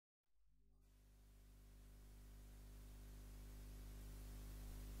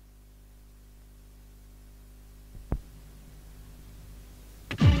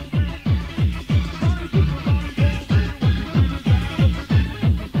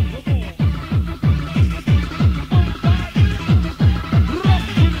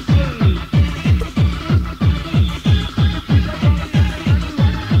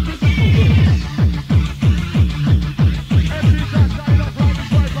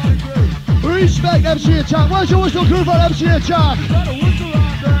Respect MC Attack. Where's your whistle crew for MC Attack?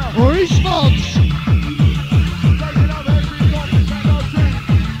 Response.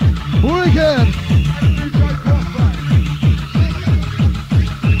 Wicked.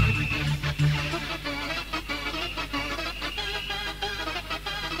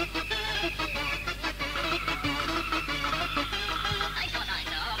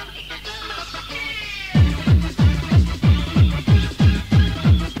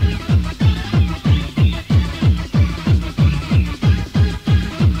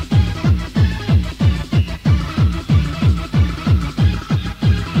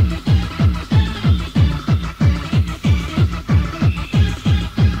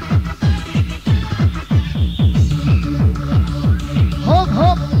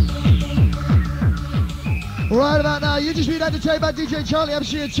 Right about now, you just been entertained by DJ Charlie,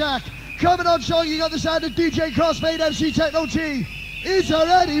 MC Attack. Coming on song, you got the sound of DJ Crossfade, MC Techno-t. It's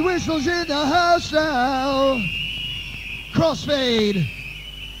already whistles in the house now. Crossfade,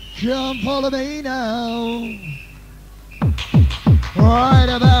 come follow me now. Right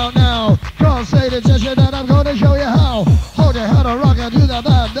about now, Crossfade in session, and I'm gonna show you how. Hold your head and rock and do the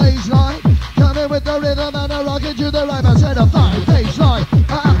bad bass line. Coming with the rhythm and a rocket to the right, I said a fine bass line.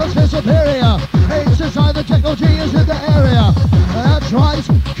 Atmosphere superior. It's a sign the Techno-t is in the area. That's right,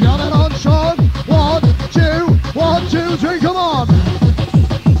 coming on song. 1, 2, 1, 2, 3, come on.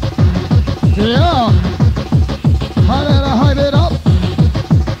 Yeah. I better hype it up.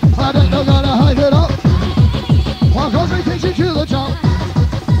 I don't know gonna hype it up. One cause we takes you to the top.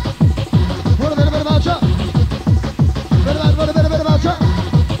 What a bit about you. What a bit about you.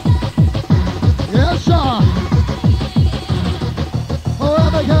 Yes, sir. Oh,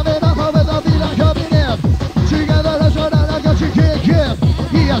 I'm coming up with the beat I'm coming in. Together as one and I got you kid.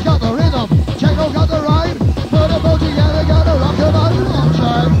 He has got the rhythm, Techno got the rhyme. Put them both together, gotta rock them on a long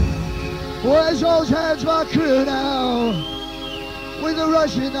time. Where's those hands, my crew now? With the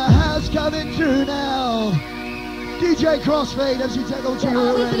rush in the house coming through now. DJ Crossfade, MC Techno-t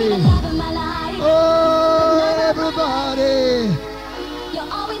already. Oh, everybody.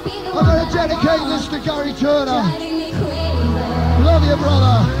 I'm gonna dedicate this to Gary Turner. Love you,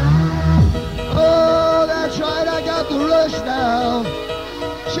 brother. Oh, that's right, I got the rush now.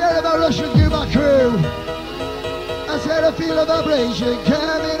 Sharing my rush with you, my crew. I said I feel a vibration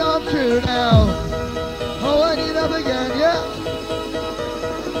coming on through now. Oh, I need up again, yeah?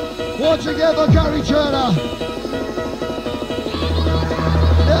 Once again for Gary Turner.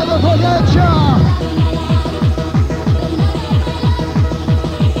 Never forget ya.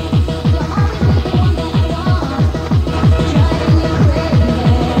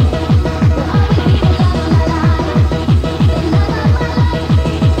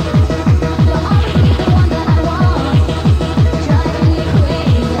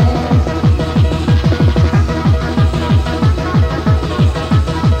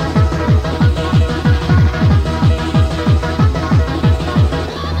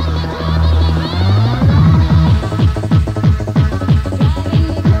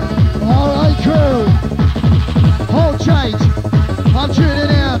 I'm tuning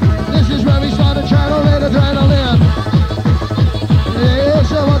in. This is where we start to channel in adrenaline. Yeah,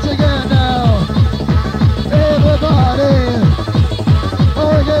 so once again now, everybody,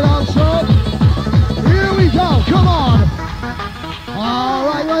 oh, get on top. Here we go, come on. All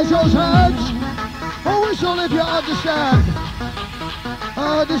right, raise those hands. Oh, whistle if you understand.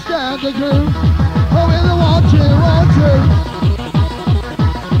 Understand the groove. Oh, in the 1, 2, 1, 2.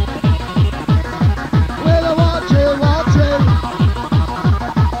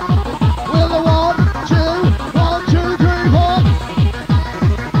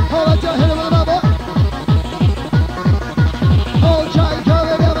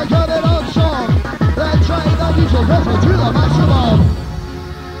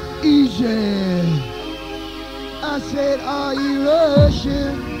 I said, are you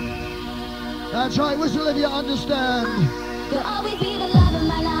rushing? That's right, whistle if you understand. You'll always be the love of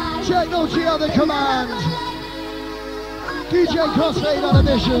my life. Techno-t on the command. DJ Crossfade on a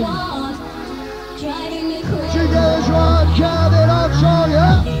mission. Today's one, coming on song,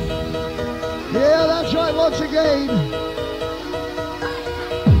 yeah? Yeah, that's right, once again.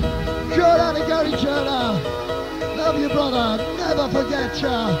 Good on it, Gary Turner. Love you, brother. Never forget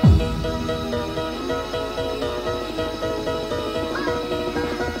ya.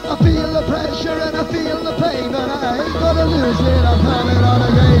 I feel the pressure and I feel the pain, but I ain't gonna lose it. I'm coming on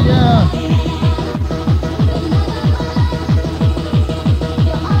again, yeah.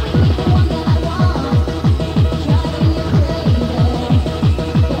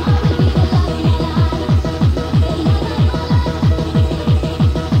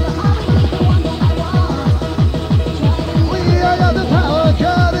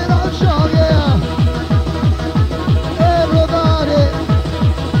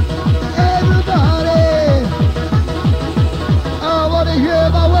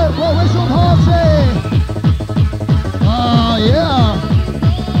 a whistle party. Oh yeah.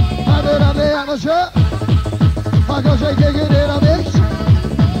 I did up the atmosphere. I got to kick it in a mix.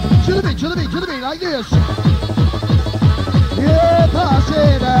 To the beat, to the beat, to the beat, like this. Yeah, pass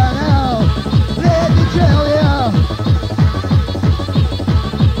it now. Let me tell ya.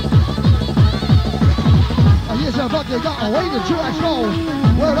 Here's a bucket got away to 2x roll.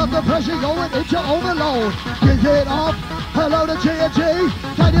 Where up the pressure going into overload. Kick it off. Hello to TNT.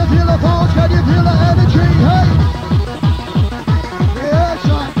 Can you feel the pulse? Can you feel the energy? Hey. Yes,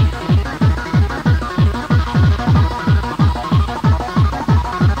 right.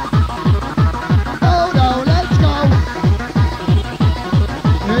 Oh no, let's go.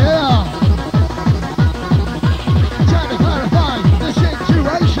 Yeah. Trying to clarify the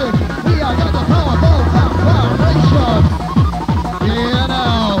situation. We are got the power ball vibration. Yeah,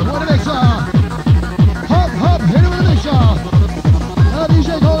 now what a mixer. Hop, hop, hit it with a mixer.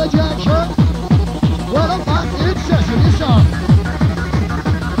 DJ College action. Well, I'm back in session, yes sir.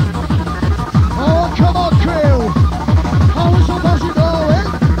 Oh, come on, crew. Oh, whistle, pass it going.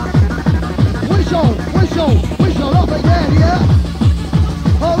 Whistle, whistle, whistle up again, yeah.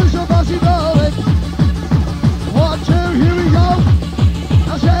 Oh, whistle, pass it going. 1, 2, here we go.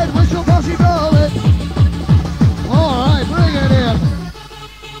 I said whistle, pass it going. All right, bring it in.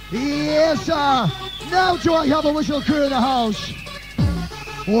 Yes, sir. Now do I have a whistle crew in the house?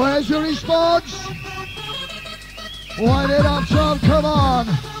 Where's your response? Wind it up, Tom, come on.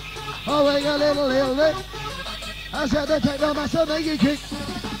 Oh, wait a little bit. I said the techno-master make it kick.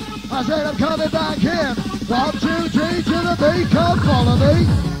 I said I'm coming back in. 1, 2, 3 to the beat, come follow me.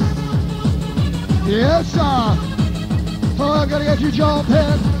 Yes, sir. Oh, I'm gonna get you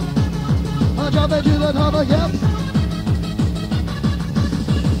jumping. I'm jumping to the top again.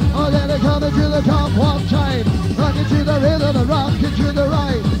 I'm gonna come into the top one time. Rock it to the rhythm and rock it to the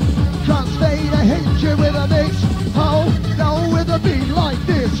right. Crossfade, I hit you with a mix. Oh, no, with a beat like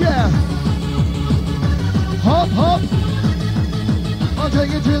this, yeah. Hop, hop. I'll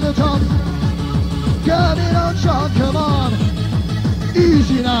take it to the top. Got it on shot, come on.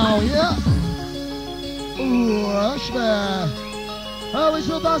 Easy now, yeah. Ooh, rush there. Oh, it's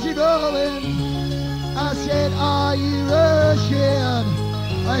so bossy going. I said, are you rushing?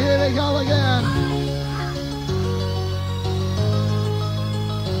 Oh, here we go again.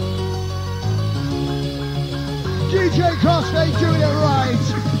 d.crossfade doing it right.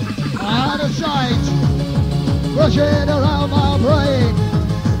 Out of sight. Rushing around my brain.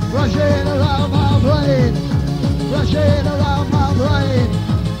 Rushing around my brain. Rushing around my brain.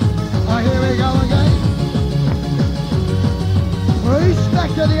 Oh, here we go again.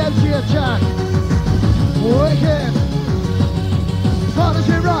 Respect to the MC attack. Wicked.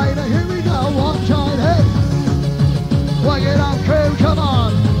 Policy right, here we go, one time, hey. Wake it up, crew, come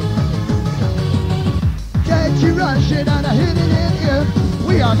on. Get you rushing and hit it in you.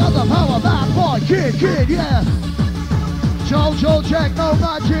 We are got the power back, boy, kid, yeah. Total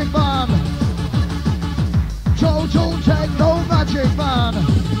techno-magic man. Total techno-magic man.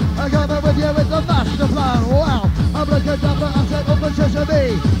 I'm coming with you with the master plan, wow. I'm looking down the asset, open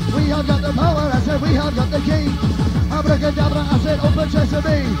sesame. We have got the power, I said we have got the key. I'm looking down the asset, open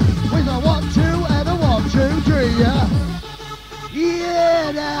sesame. With a 1, 2 and a 1, 2, 3, yeah.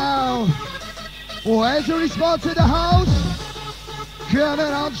 Yeah, now. Where's the response in the house?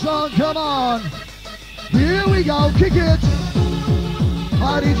 Coming on, son, come on. Here we go, kick it.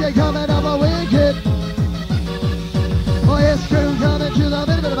 Our DJ coming up a wicked. Oh, yes, crew coming to the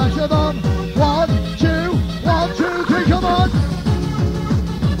middle of the maximum. 1, 2, 1, 2, 3, come on.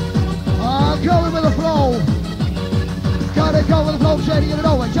 I'm going with the flow. Gotta go with the flow, shady, you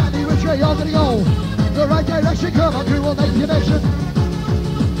know exactly which way you're gonna go. The right direction, come on, crew, we'll make the connection.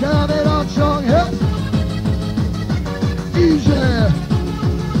 Coming on, strong, here. Easy.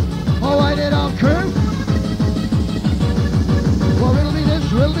 Oh, wind it up, crew. Well, it'll be this,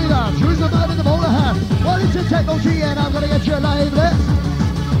 it'll be that. Who's the man in the bowler hat? Well, it's a techno-t and I'm gonna get you live there.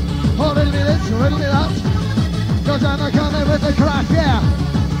 Oh, it'll be this, it'll be that. Cause I'm coming with the crack, yeah.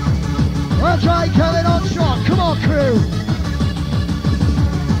 We'll try coming on strong. Come on, crew.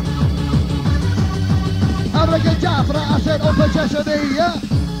 I'm gonna get down for that. I said open sesame, yeah.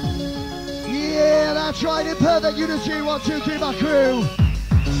 Yeah, that's right, in perfect unity. 1, 2, 3, my crew.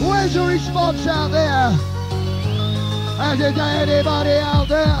 Where's the response out there? Is there anybody out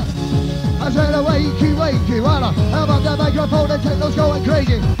there? I said wakey, well, how about the microphone and techno's going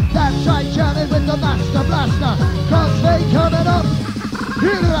crazy? That's right, jamming with the master blaster. Crossfade coming up.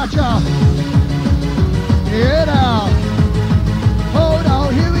 Here at ya. Here now. Oh no,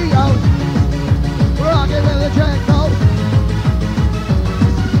 here we go. Rocking with the techno.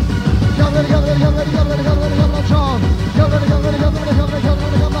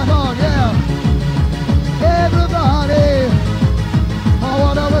 on, yeah. Everybody, I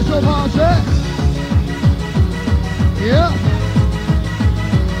want a whistle party. Yeah.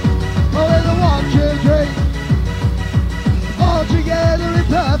 Oh, in the 1, 2, 3. All together in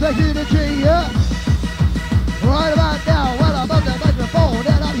perfect unity, yeah. Right about now, well, I'm on the microphone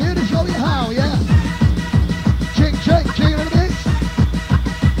and I'm here to show you how, yeah. Ching, ching, ching in the mix.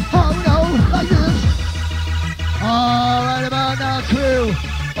 Oh no, like this. All right about now, crew.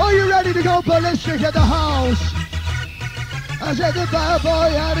 Are you ready to go ballistic at the house? I said the bad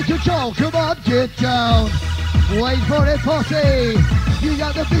boy out of control. Come on, get down. Wait for it, posse. You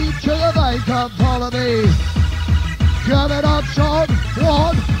got the beat to the vein, come follow me. Coming up strong.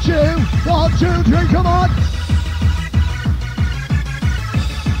 1, 2, 1, 2, 3, come on.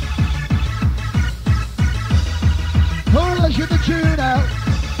 Let's get the tune out.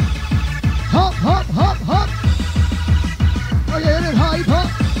 Hop, hop, hop, hop. Oh, yeah, it hyper.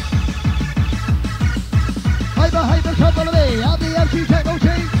 Hyper, hyper, come follow me. I'm the attack-techno-t.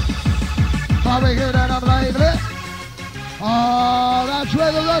 I'm wicked and I'm lively. Oh, that's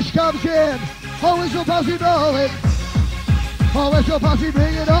where the rush comes in. Oh, whistle posse blow it. Oh, whistle posse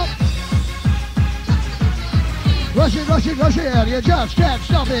bring it up. Rush it, rush it, rush it. You just can't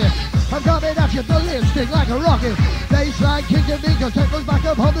stop it. I'm coming at you ballistic like a rocket. Baseline kicking me, cause techno's back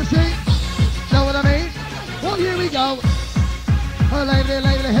up on the street. Know what I mean? Well, here we go. Oh,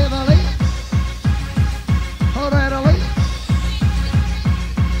 lately, heavily. Oh, readily.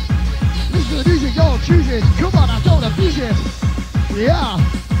 Listen to the music, don't choose it. Come on, I don't abuse it. Yeah,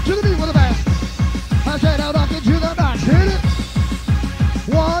 to the beat with the best. I said I'll rock it to the max. Hit it.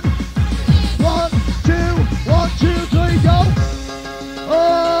 1, 1, 2, 1, 2, 3, go.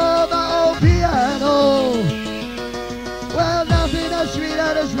 Oh, my old piano. Well, nothing as sweet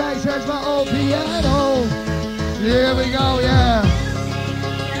and as nice as my old piano. Here we go, yeah.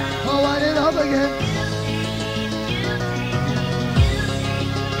 Oh, wind it up again.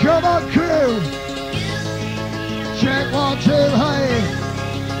 Come on, crew. Check 1, 2, hey.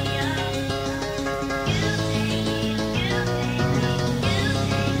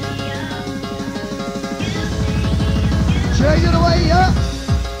 Take it away, yeah.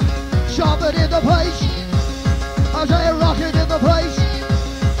 Sharpen in the place. I say rocking in the place.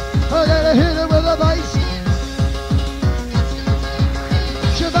 I gotta hit it with the bass.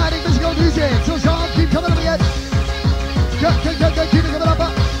 Shamanic musical music. So Sean, keep coming up again. Keep it coming up.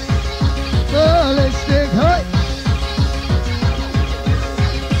 Ballistic, hey.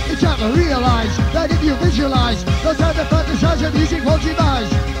 It's time to realize that if you visualize, no time to fantasize, your music won't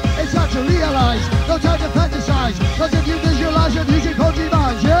demise. It's time to realize, no time to fantasize, cause if you visualize your music won't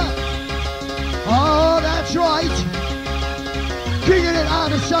demise, yeah? Oh, that's right. Kicking it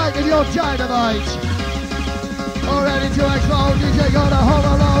out of sight of your dynamite. All ready to explode, DJ got a home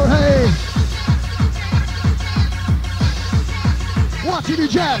alone, hey. Watch it,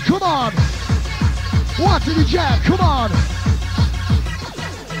 jab, come on. Watch it, jab, come on.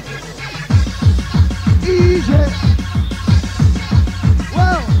 Easy.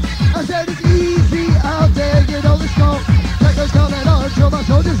 Well, I said it's easy out there, you know the scope. Techno's coming on, so my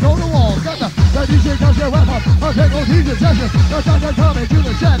soldiers go to war. Got the music as your weapon. I'll take all these sessions. No time to come into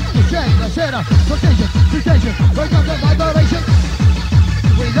the set. The check, the center, rotation, sensation. Wake up the vibration.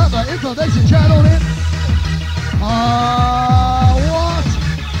 We got the information channel in. What?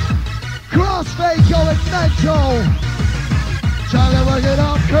 Crossfade going mental. Trying to work it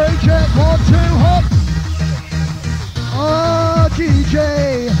up, check, 1, 2, hop. Oh,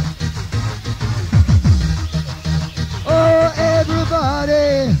 DJ. Oh,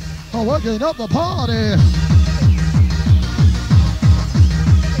 everybody. Oh, working up the party.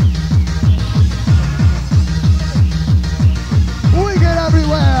 Wicked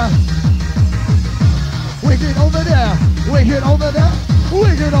everywhere. Wicked over there. Wicked over there.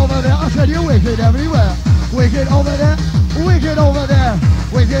 Wicked over there. I said you're wicked everywhere. Wicked over there. Wicked over there.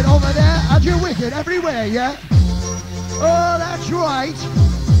 Wicked over there. And you're wicked everywhere, yeah? Oh, that's right.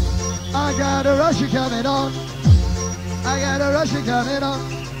 I got a rush coming on. I got a rush coming on.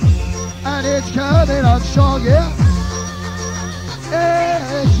 And it's coming on strong, yeah?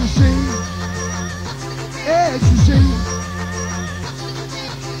 Ecstasy. Ecstasy.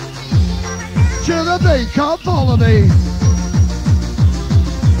 To the beat, come follow me.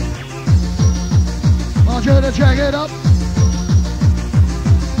 I want you to check it up.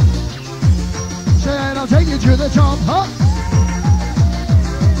 Say, and I'll take you to the top, huh?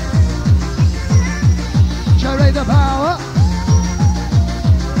 Generate the power.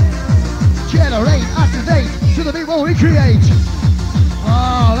 Generate, activate, to the beat we'll recreate.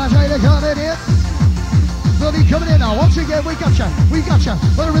 Oh, that's how you're coming in. coming in now. Once again, we got ya. With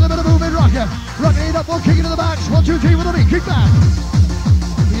a rhythm and a moving rocket. Rocking it up, one kick into the backs. 1, 2, 3 with a beat. Kick back.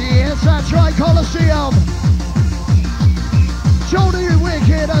 Yes, that's right, Colosseum. Shoulder you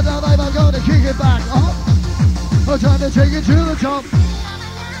wicked, and now they're going to kick it back. Oh, time to take it to the top.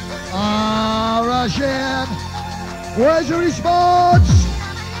 Rush in. Where's the response?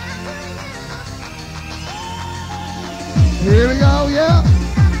 Here we go, yeah.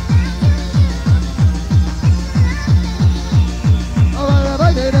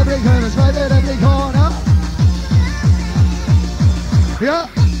 Right in every corner, right in every corner. Yeah.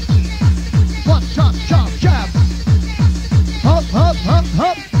 One, chop, chop, jab. Hop, hop, hop,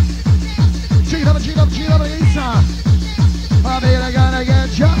 hop. Cheat up, Isa. They're gonna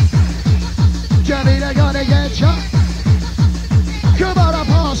get ya. Jimmy, they're gonna get ya. Come on,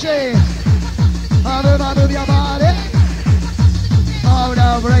 posse. Move your body. Oh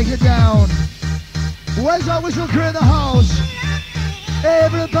no, break it down. Where's our whistle crew in the house?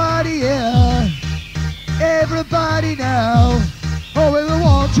 Everybody here. Everybody now. Oh, with a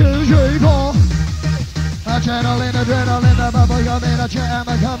 1, 2, 3, 4. Adrenaline, the bubble gum in a jam,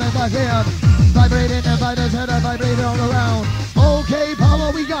 coming back in. Vibrating and vibrating all around. Okay,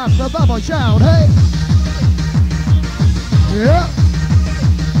 Paula, we got the bubble sound, hey? Yeah.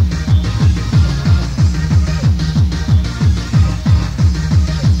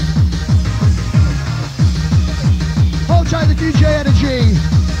 Hold tight the DJ energy.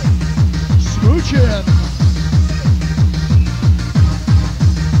 Smooching.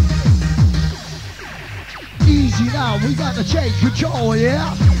 Easy now, we got to take control,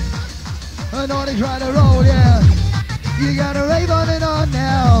 yeah? And on it trying to roll, yeah. You got to rave on and on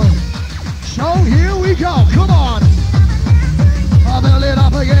now. So here we go, come on. I'll build it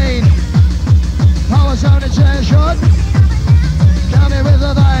up again. Power sound and session. Coming with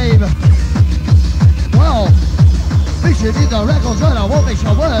the vibe. Well, mixing in the records, but I won't mix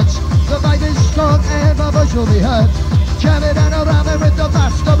the words. The vibe is strong and my voice will be heard. Jamming and around it with the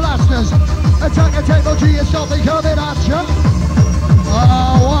blasters. Attack-techno-t is something coming at you.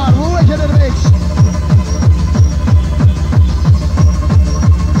 Oh, what? We're wicked in the mix.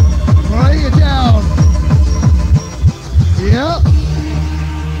 Bring it down. Yeah.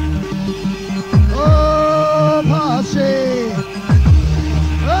 Oh, posse.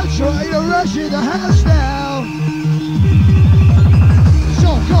 That's right, you're rushing the house now. So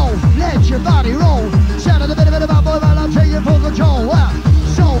go, let your body roll. Sound of the bit of bad boy, man, I'll take you full control. Wow.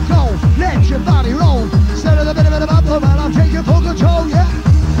 So go, let your body roll. Sound of the bit of bad boy, man, I'll take you full control, yeah.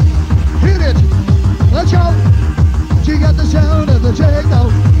 Hit it. Let's go. You got the sound of the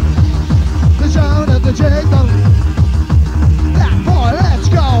techno. The sound of the techno. That boy, let's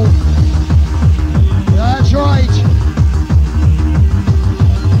go. That's right.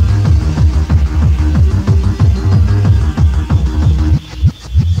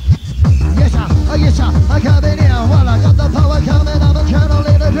 Yes, sir, I come in here, well, I got the power coming, I'm a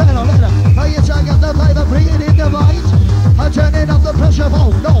channeling adrenaline. Yes, I got the flavor, bringing in the light. I'm turning up the pressure,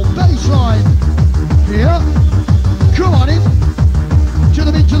 oh, no, baseline. Yeah, come on in. To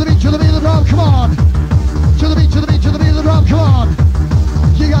the beat, to the beat, to the beat of the drum, come on. To the beat, to the beat, to the beat of the drum, come on.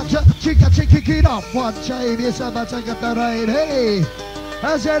 You got to kick it off one time, yes, I'm about to get the right, hey.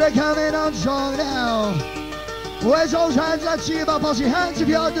 I said I'm coming on strong now. Where's those hands? Let's see about posse hands if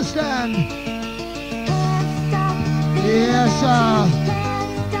you understand. Yes, sir.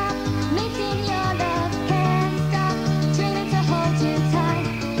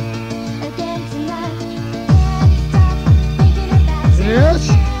 Yes.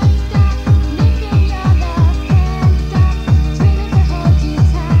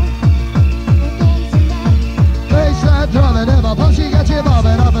 Baseline drumming in my posse, got you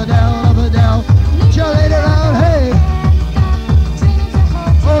bobbing up and down, chilling around, hey.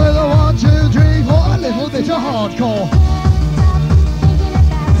 Over the 1, 2, 3, 4, a little bit of hardcore.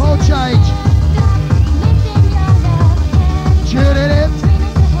 Hold change. Tune it in,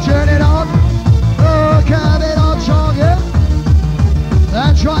 turn it on. Oh, coming on stronger.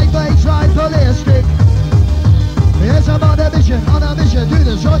 That's right, baseline ballistic. Yes, I'm on a mission, do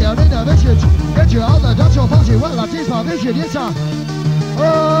this on your inhibitions. Get you on the dance or posse, well, that is my mission, yes, sir.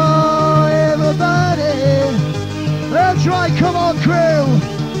 Oh, everybody. That's right, come on, crew.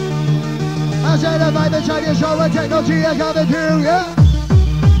 I said the vibe inside your soul and techno-t are coming through, yeah?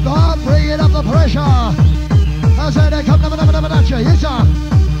 Start bringing up the pressure. I said come at you, yes, sir.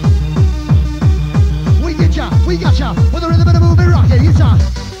 We got ya, with a rhythm and a moving rocket, yes, sir.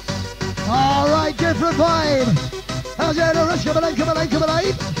 All right, different vibe. I said rush, come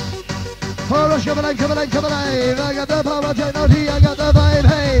alive. Oh, rush, come alive. I got the power, techno-t, I got the vibe,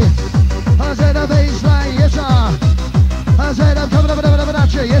 hey. I said the baseline, yes, sir.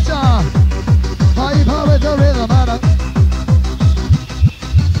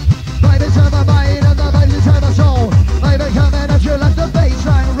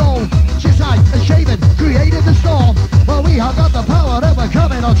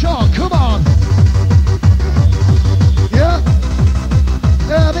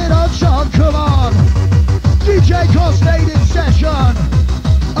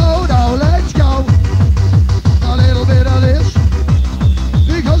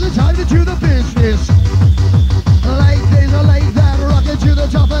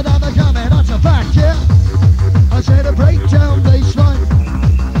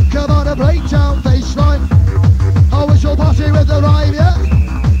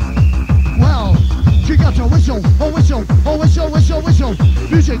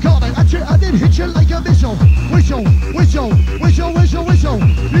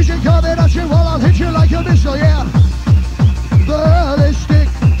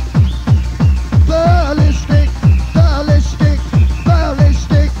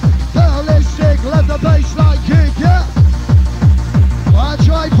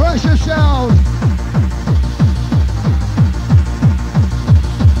 pressure sound.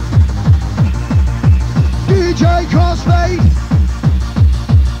 D.crossfade.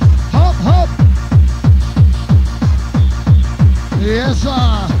 Hop, hop. Yes, sir.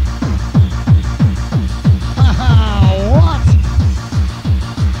 What?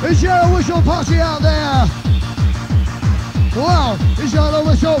 Is there a whistle posse out there? Wow, is that a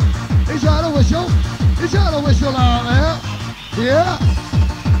whistle? Is that a whistle? Is that a whistle out there? Yeah.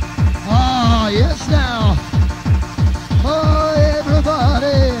 Ah, yes now. Oh,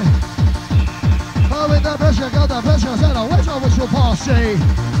 everybody. Oh, with the pressure, got the pressure. Is that a whistle posse?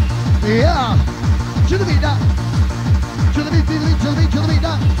 Yeah. To the beat, that. To the beat, to the beat, to the beat, to the beat,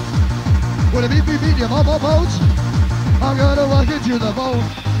 that. With a beat, beat, beat, your boats. I'm gonna work it to the bone.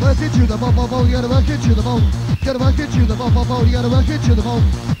 Work it to the bone, you gotta work it to the bone. Gotta work it to the bone, you gotta work it to the bone.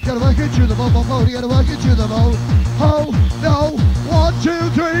 Gotta work it to the bone, you gotta work it to the bone. Oh, no, 1, 2,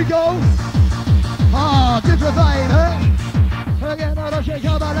 3, go. Ah, different vibe, eh? Again, I don't shake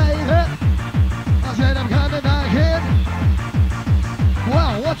out my name, eh? I said I'm coming back in.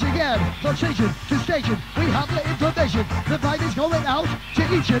 Well, once again, from station to station, we have the information. The vibe is going out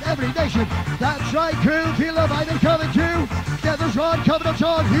to each and every nation. That's right, crew, feel the vibe is coming too. Get this run coming up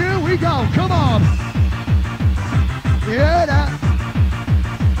on, here we go, come on. Yeah, that.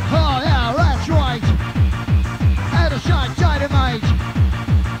 Oh, yeah, that's right. Out of sight, dynamite.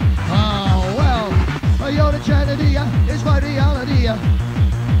 Oh, well, your eternity is my reality.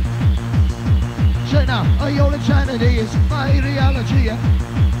 Say now, your eternity is my reality.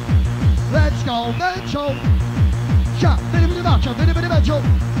 Let's go, mental. Shot, bitty macho, bitty mental.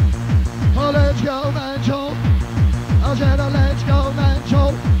 Oh, let's go, mental. I said, oh, let's go,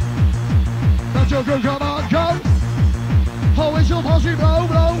 mental. Mental, go, come on, go. Oh, it's your posse, blow,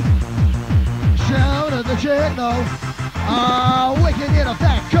 blow. Sound of the techno. Ah, wicked in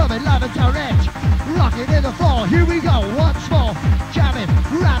effect, coming live and direct. Rocking in the floor, here we go, once more. Jamming,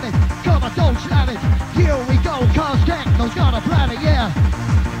 ramming, come on, don't slam it. Here we go, cause techno's got a plan, yeah.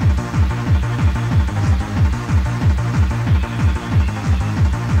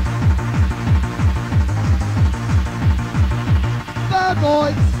 Bad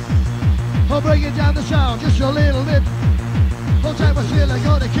boy. I'll bring it down the sound just a little bit. Don't take my still, I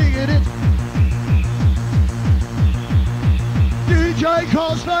gotta kick it.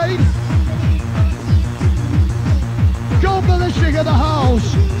 D.crossfade. Go ballistic in the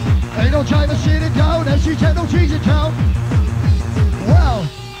house. Ain't no time to sit it down, attack-techno-t's in town. Well,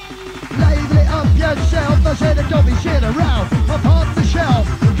 label it up yourself. I said don't be sitting around upon the shelf,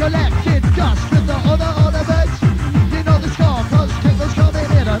 collecting dust with the other ornaments. You know the score, cause techno's coming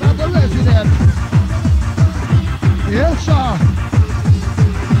in and I'm the resident. Yes, sir.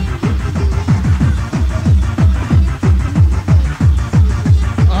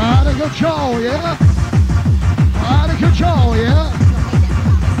 Out of control, yeah? Out of control, yeah?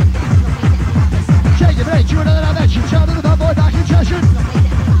 Take it back to another dimension. Shout to the bad boy back in session.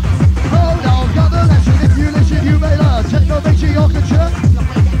 Oh no, got the lesson. If you listen, you may learn. Techno makes you your concern.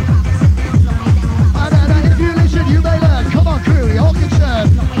 And if you listen, you may learn. Come on, crew, you're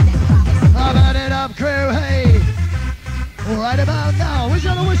concerned. I've had it up, crew, hey. Right about now,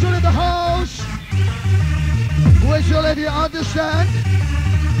 whistle a whistle in the house. Whistle if you understand.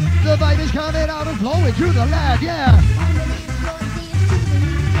 The vibe is coming out and flowing through the land, yeah.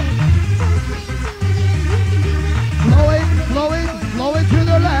 Flowing, flowing, flowing through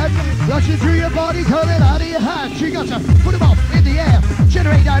the land. Rushing through your body, coming out of your hands. You got to put them up in the air.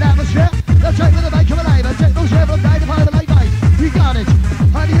 Generate that atmosphere. The take with the make of a live. Take those here from 9 to 5 late night. You got it.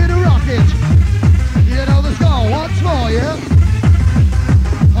 And you're to rock it. You know the score once more, yeah?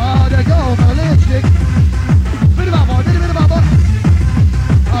 Oh, there go, ballistic. Bit of boy, bit of boy.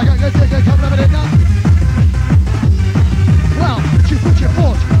 I got good ticket coming up in now. Well, you put your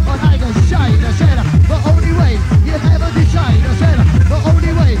foot on either side. I said, the only way you ever decide. I said, the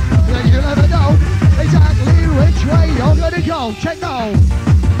only way that you'll ever know exactly which way you're gonna go. Check now.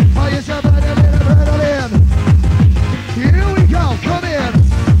 Oh, yes, I'm in. Here we go, come in.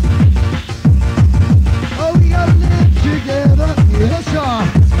 Oh, we gotta live together. Yes, sir.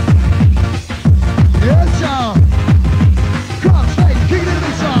 Yes, sir. Crossfade, kick it in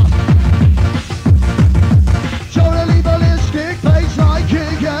the song. Totally ballistic, baseline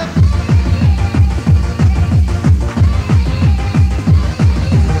kick it.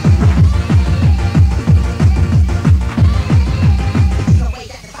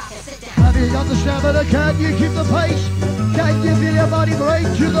 Have you got the stamina? Can you keep the pace? Can you feel your body break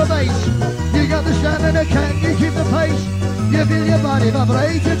to the bass? You got the stamina? Can you keep the pace? You feel your body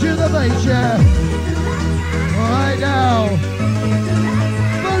vibrate to the bass, yeah. Right now.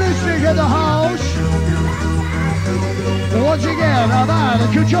 in the house. Once again, I'm out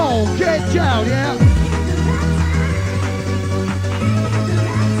of control. Get down, yeah.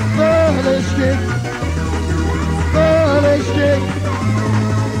 Ballistic. Ballistic.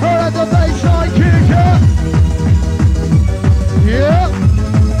 At the baseline kicker. Yeah.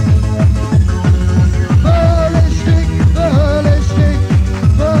 Ballistic. Ballistic.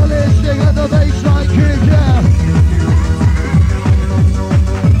 Ballistic at the baseline kicker.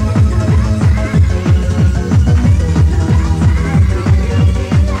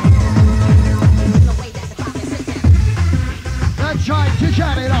 Trying to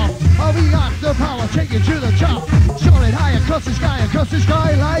shut it off. Oh, we got the power, take you to the top. Soaring high across the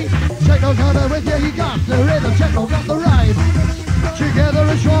skyline. Techno got with you, you got the rhythm. Techno got the rhyme. Together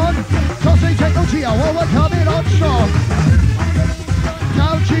as one. Tossing techno-t, well, we're coming on strong.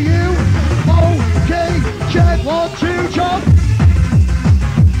 Down to you. Okay, check 1, 2, jump.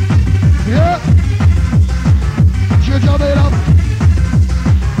 Yeah. Jump it up.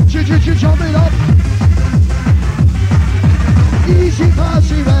 Jump it up. Easy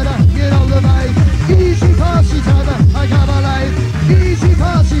passy weather, get on the vibe. Easy passy timer, I come alive. Easy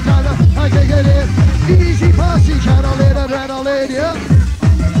passy timer, I can get in. Easy passy channel in adrenaline, yeah.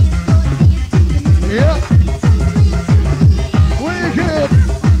 Yeah. Wicked.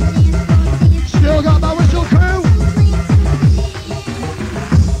 Still got my whistle crew.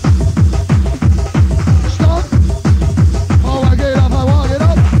 Stop. Oh, I get up, I walk it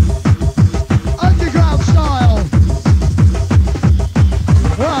up. Underground style.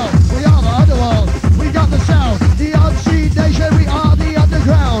 Well, we are the underworld, we got the sound, the unseen nation, we are the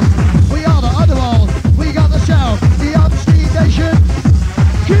underground. We are the underworld, we got the sound, the unseen nation.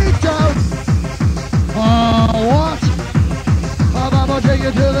 Keep down. Oh, what? I'm gonna take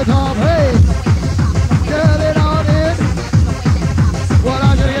you to the top, hey. Get it on in. Well,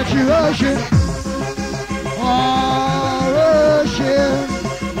 I'm gonna get you rushing. Oh, rushing.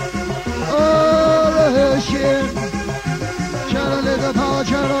 Oh, rushing. Channel in the power,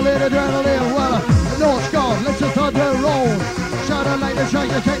 channel in adrenaline. Well, the North's gone, let the thunder roll. Sound like the train,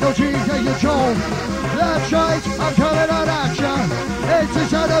 the techno-t, take control. That's right, I'm coming on at ya. It's the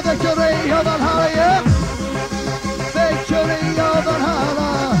sound of victory of Valhalla, yeah. Victory of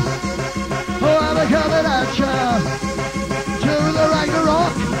Valhalla. Oh, I'm coming at ya. To the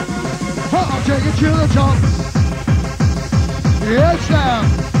Ragnarok. Oh, I'll take you to the top. It's down.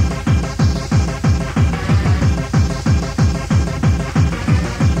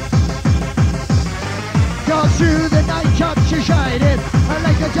 Through the night, touch you shining,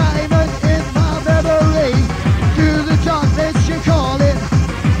 like a diamond in my memory. Through the darkness, you call it.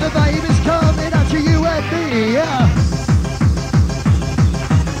 The vibe is coming out to you and me, yeah.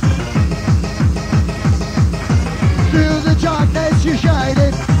 Through the darkness, you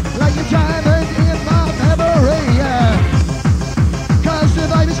shining, like a diamond in my memory, yeah. Cause the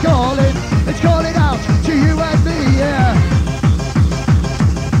vibe is calling, it's calling out to you and me, yeah.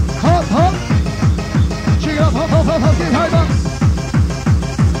 Hop, hop. Hop, hop, hop, hop, get over.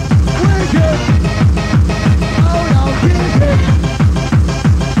 Wicked. Oh, no, kick it.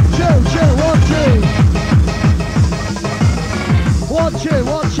 2, 2, 1, 2. 1, 2,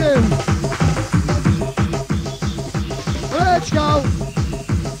 1, 2. Let's go.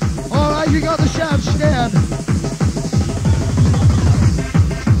 All right, you got the sound stand.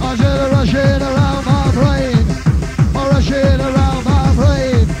 I'm gonna rush in around my brain. I'm rushing around my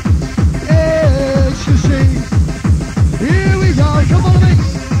brain. Here we go, come on me.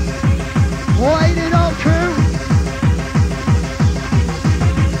 Wait it on, crew.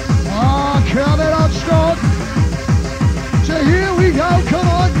 Oh, coming on strong. So here we go, come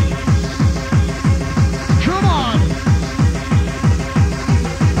on. Come on.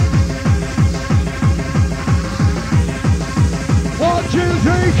 One, 2,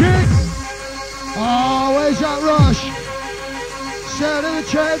 3, kick. Oh, where's that rush? Sound of the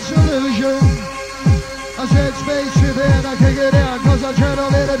transolution. I said space tripping, I can't get in, cause I'm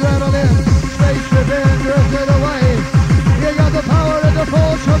channeling adrenaline. Space tripping, drifting away. You got the power and the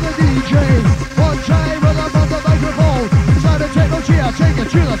force of the DJ. One time when I'm on the microphone. Sound of techno-t, I take it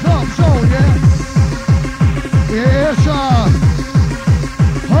to the top zone, yeah. Yes, sir.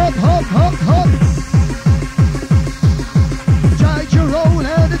 Hop, hop, hop, hop. Time to roll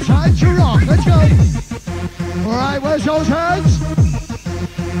and it's time to rock, let's go. Alright, where's those hands?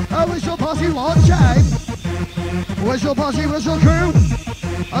 A whistle posse one time. Whistle posse, whistle crew.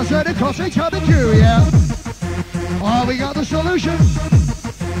 I said it costs me time to do, yeah. Oh, we got the solution.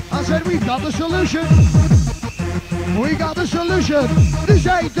 I said we've got the solution. We got the solution. This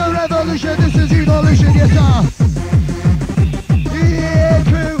ain't the revolution, this is evolution, yes sir. Yeah,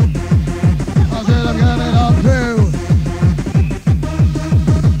 crew.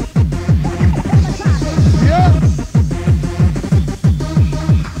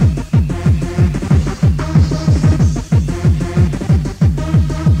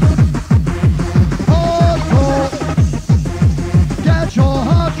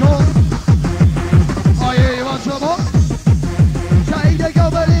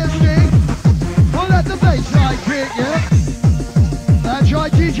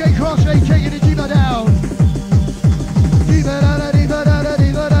 right, DJ Crossfade taking it deeper down. Deeper down, deeper down,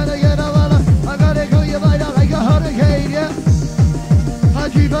 deeper down, again, I'm gonna call you later like a hurricane, yeah.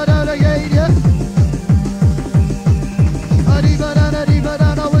 Deeper down again, yeah. Deeper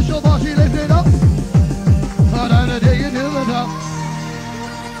down, I wish your body lifted up. Down, dig it to the top.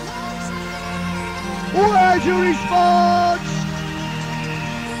 Where's your response?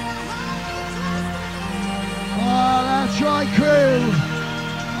 Oh, that's right, crew.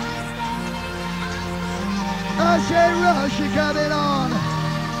 I say rush, you're coming on.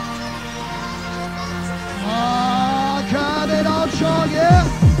 Oh, coming on strong, yeah.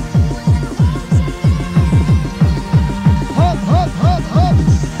 Hop, hop, hop, hop.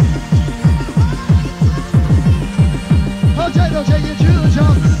 I'll take you to the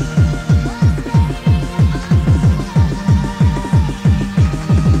top.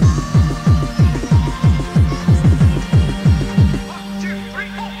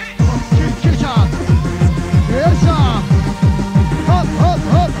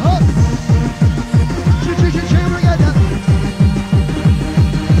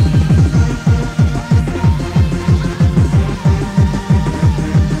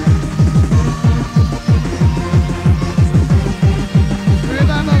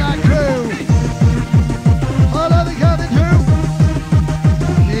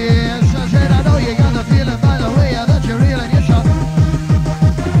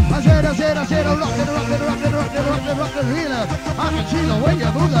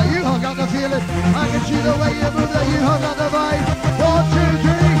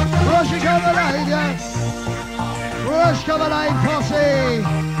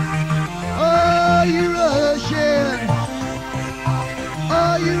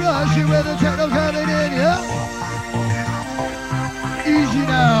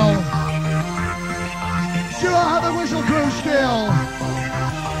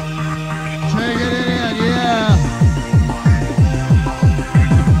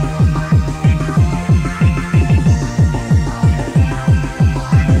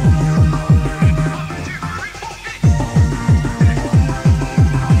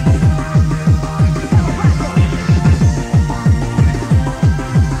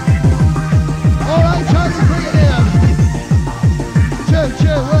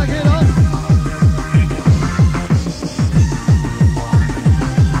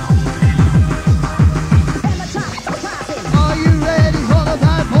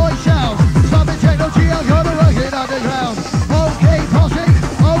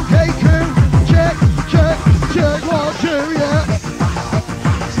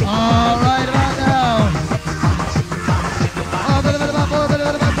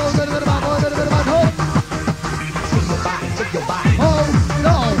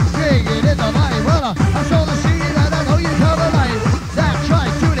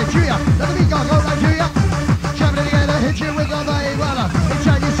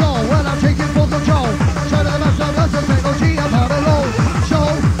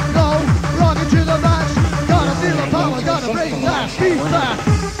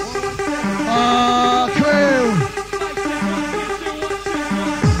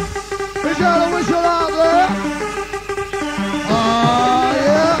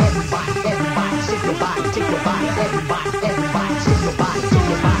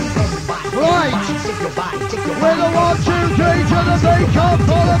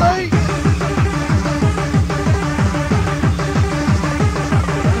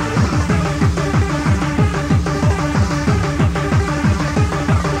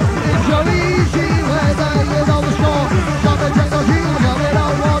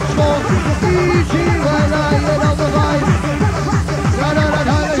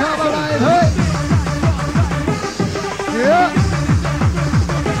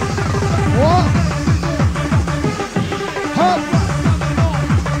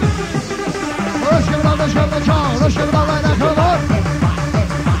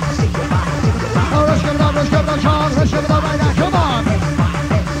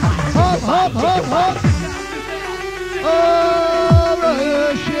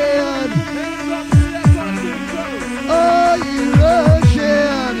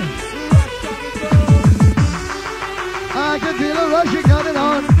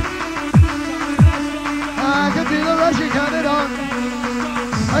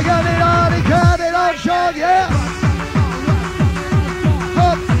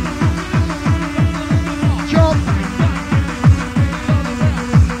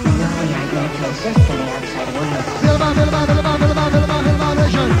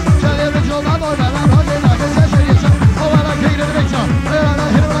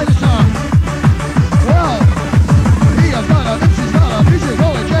 Well, he has got a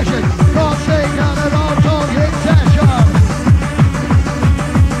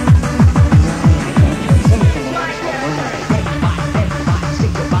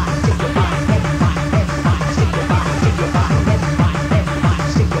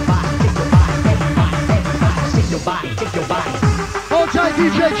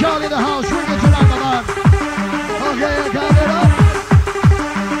DJ Charlie in the house, ring it tonight, my man. Okay, I got it up.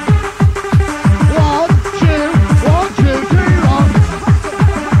 1, 2, 3, rock.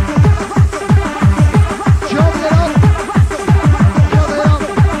 Jump it up. Jump it up.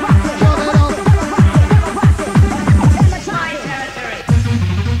 Jump it up.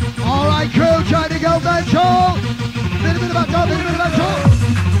 All right, crew, trying to go mental. Bit of mental, bit of mental.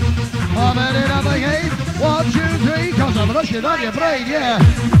 I'm at it up again. 1, 2, 3, cause I'm rushing on your brain, yeah.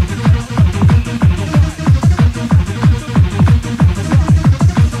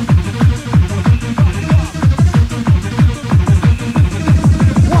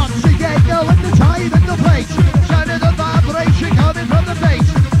 Once again, knowing the time and the place. Sound of the vibration coming from the bass.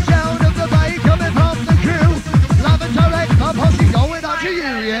 Sound of the bay coming from the crew. Love and direct, my posse going out to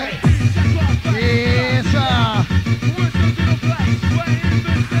you, yeah. Yes, sir.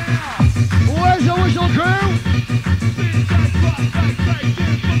 Where's the whistle crew?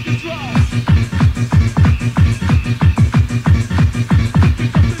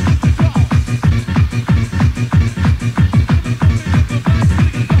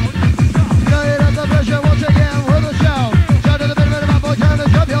 Get up the pressure once again with a shout. Shout to the bit of my boy, time to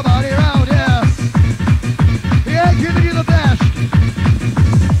jump your body around, yeah. Yeah, giving you the best.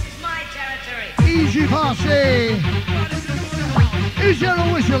 My territory. Easy posse. Is there a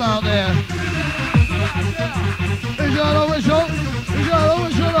whistle out there? Is there a whistle? Is there a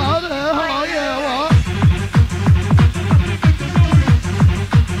whistle out there? Oh yeah, what?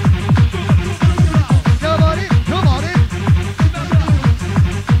 Come on in, come on in.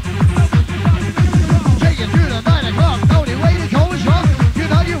 Take you through the 9 o'clock, the only way to go is up. You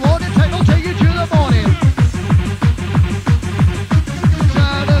know you want it, take you to the morning.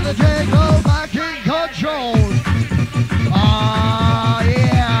 Sound of the techno back in control. Ah,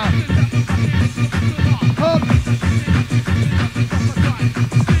 yeah. Up.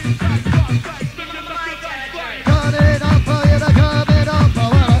 Coming up for you, coming up for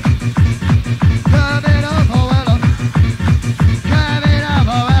Wella. Coming up for Wella. Coming up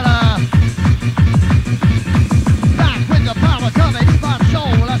for Wella. Back with the power coming in my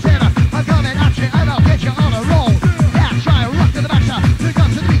soul. I said I'm coming at you and I'll get you on a roll. Yeah, try and rock to the backside. Pick up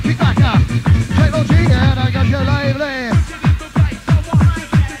to the beat, kick back up. Take and I got you lively.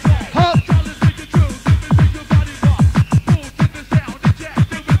 Hop.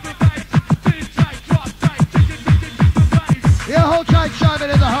 Yeah, hold tight, Simon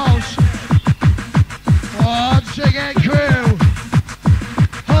in the house. Once again, crew.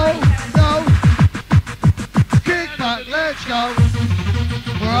 Oh, no. Kick back, let's go.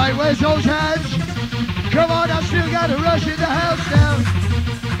 Right, where's those hands? Come on, I still got to rush in the house now.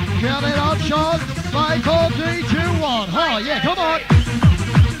 Coming on, Sean. 5, 4, 3, 2, 1. Oh, yeah, come on.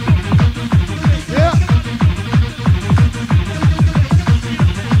 Yeah.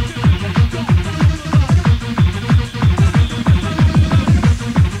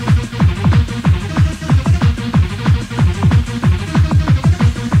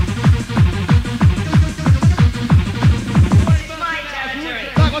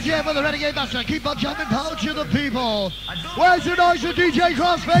 Back on jam with the Renegade Master. Keep on jumping, power to the people. Where's the noise of DJ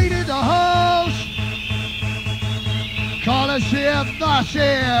Crossfade in the house? Colosseum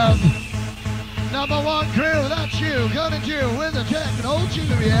massive. #1 crew, that's you. Coming to you with a techno-t,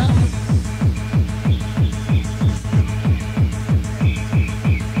 yeah.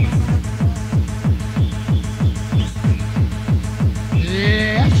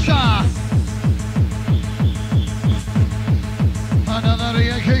 Yes, sir. Another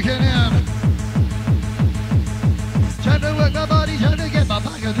ear kicking in. Time to work my body, time to get my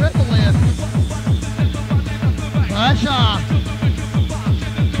back adrenaline. That's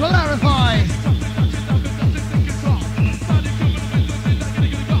clarify.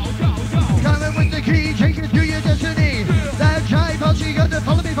 Coming with the key, take it to your destiny. That time, posse, got to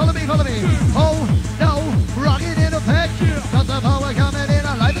follow me, follow me, follow me. Oh, no, rocket in effect. Got the power coming in,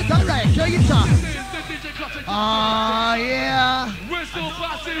 I like the direct. Show you some. Ah, yeah.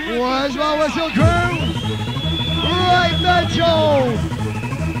 Where's my whistle crew? Right, mental.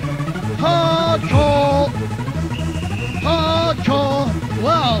 Hardcore. Hardcore.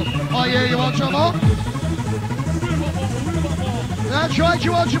 Well, oh yeah, you want some more? That's right,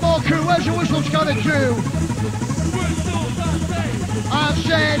 you want some more crew. Where's your whistles coming through? I'm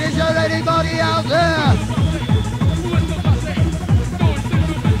saying, is there anybody out there?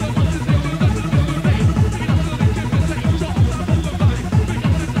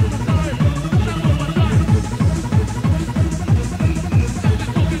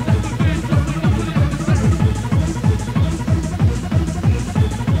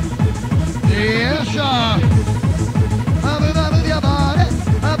 Yes, sir. With your body.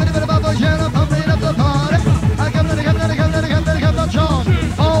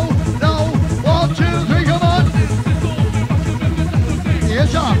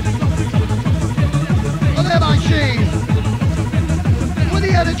 With the MIC. With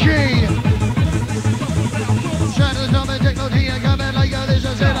the energy. Shadows coming, techno-t and coming like this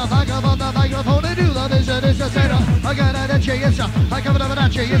is it. I come on the microphone and do the this is it. I got an energy, yes sir. I come to an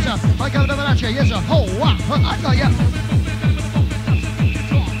energy, yes sir. I come to an energy, yes sir. Oh wow, I got ya.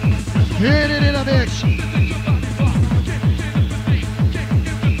 Hit it in a mix.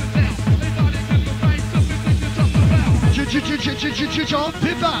 Jump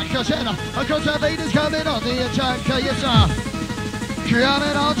it back, I said, because the beat is coming on the attack, yes sir.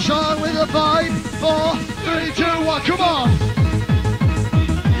 Coming on strong with a 5, 4, 3, 2, 1, come on.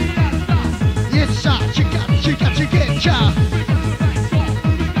 Yes sir, you got to get ya.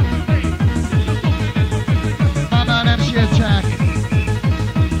 My man MC attack.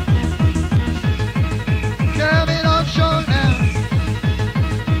 Coming on strong now.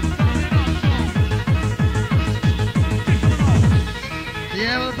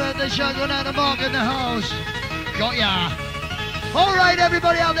 Yeah, we'll put the shotgun out of Mark in the house. Got ya. All right,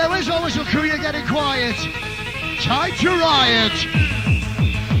 everybody out there, where's our whistle crew? You're getting quiet. Time to riot.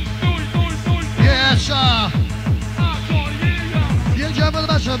 Yes, sir. You jump with the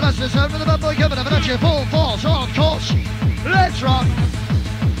master, blaster, serve with the bad boy, coming up at you, full force, on course. Let's rock.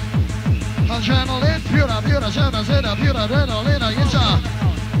 Adrenaline, pure, sound, pure adrenaline, yes, sir.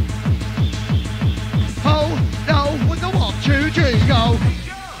 Oh, no, with the 1, 2, 3, go.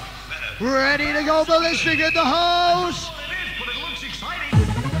 Ready to go ballistic in the house.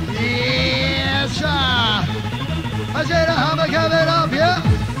 Yes, sir. I said a hammer coming up, yeah.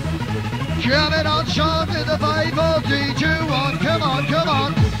 Coming on sharp in the 5, 4, 3, 2, 1. Come on, come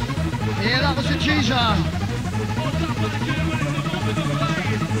on. Yeah, that was the cheeser.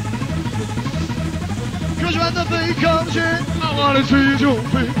 Cause when the beat comes in, I wanna see you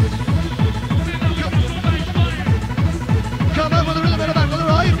jumping. Come on with the rhythm in the back, with the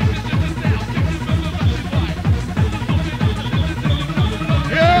right.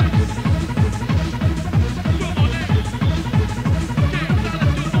 Yeah.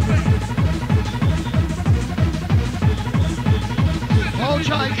 Hold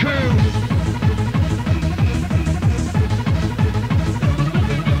tight, crew.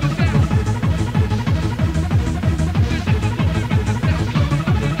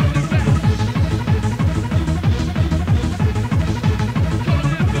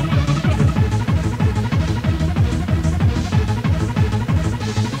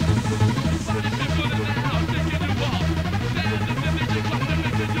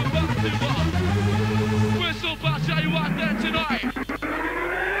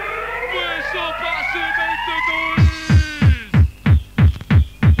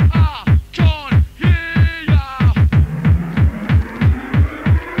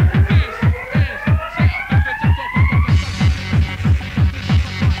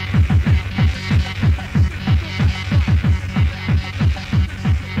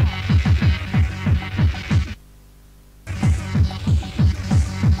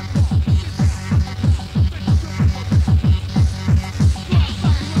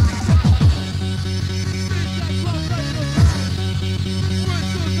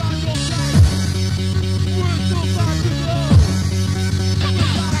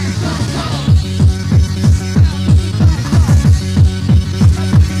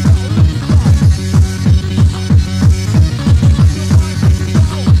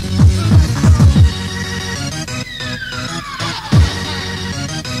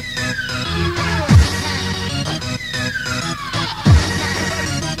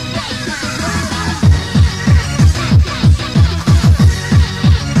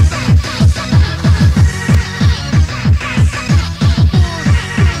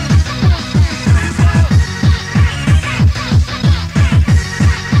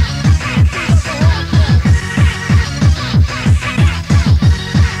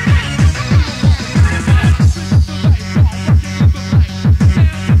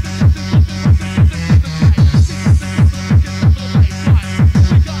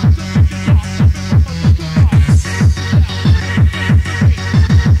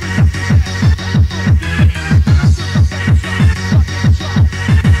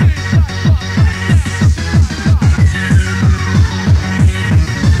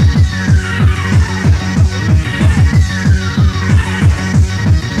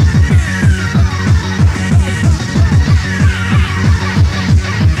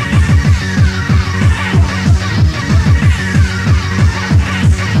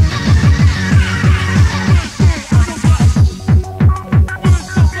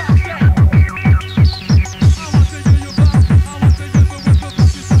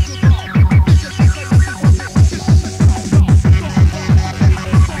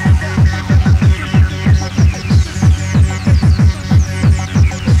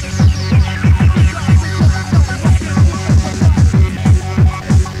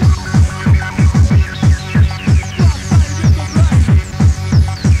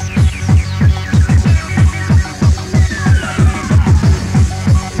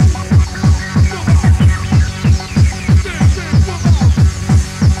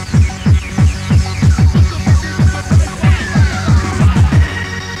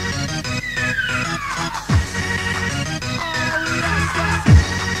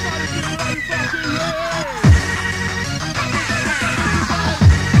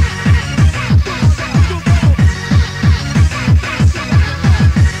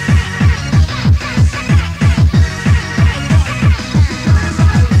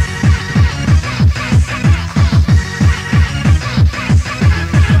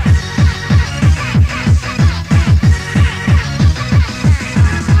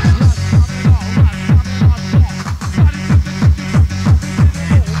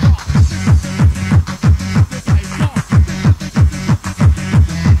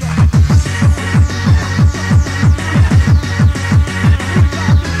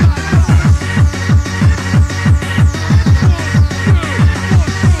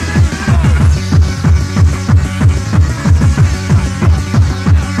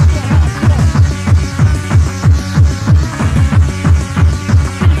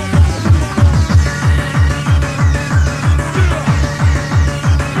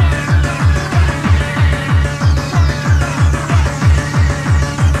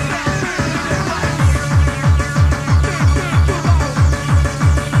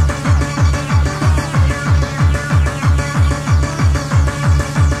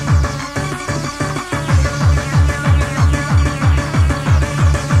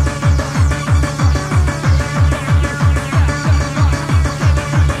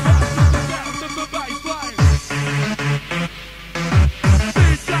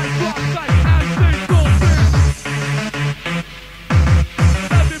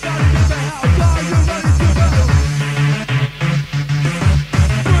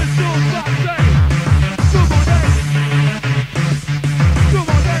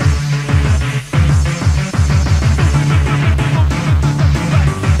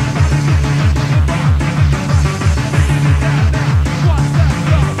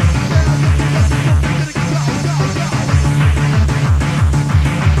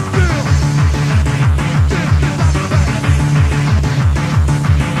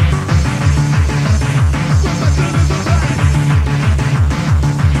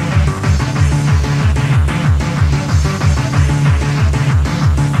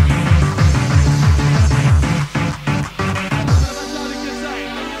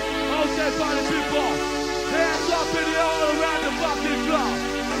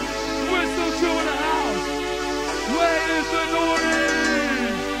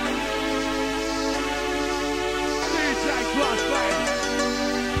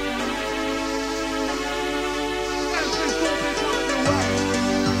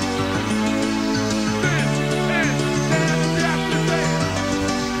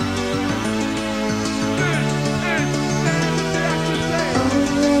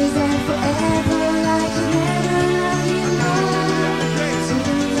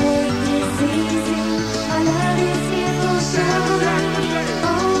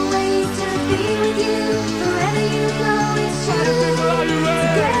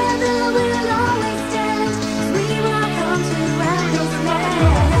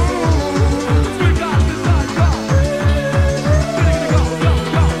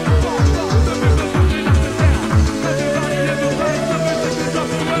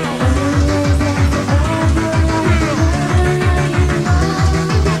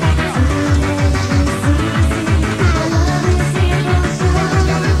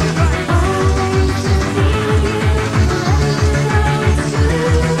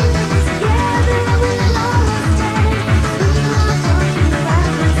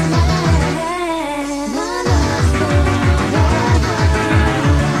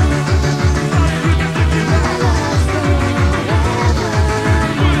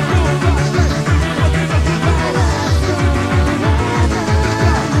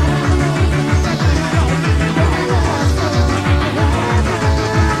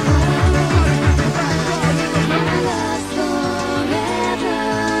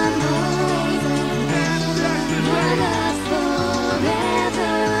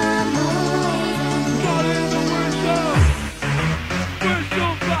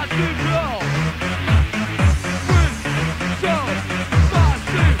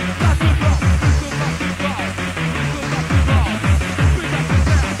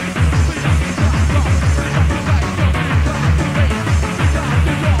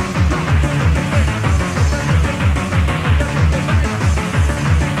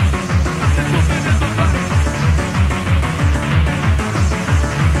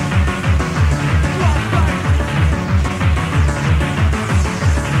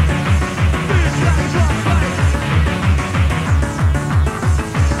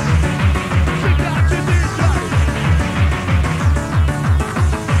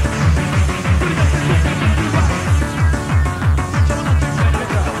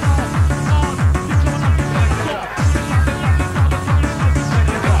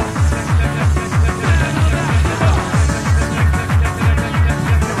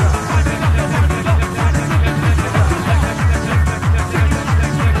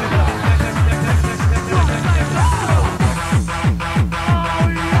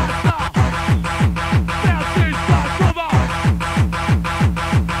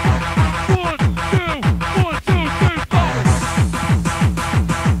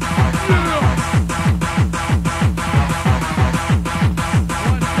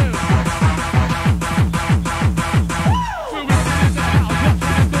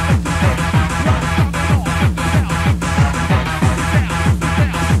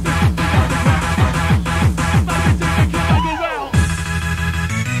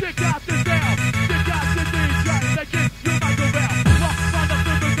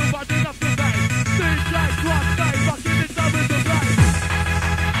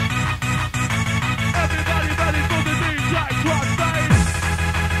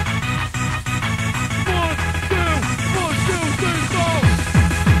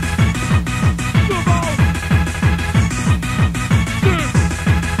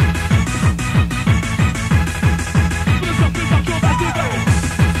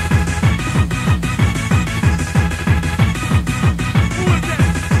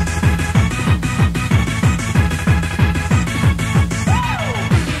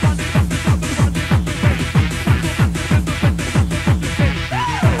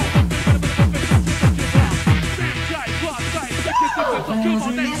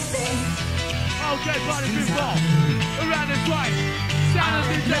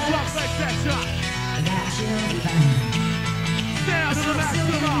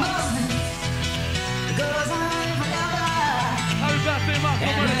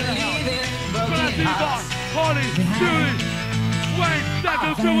 Holly, Julie, Wayne,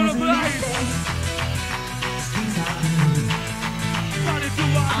 second two in the place. Running to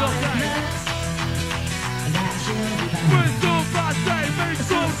one more day. Whistle by day, make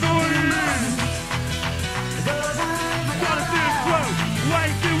some noise. Gotta see it through.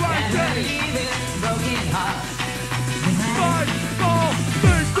 Wayne, do right day. 5, 4,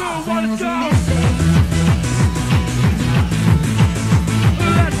 3, 2, 1, let's go.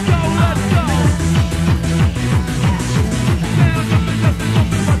 Let's go, let's go.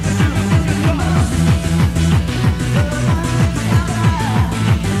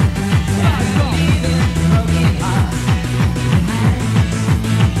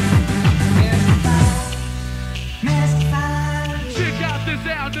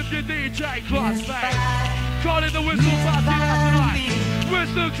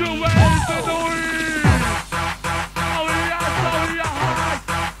 Listen to waves in the wind. Oh yeah,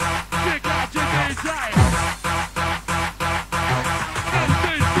 check out your DJ. MC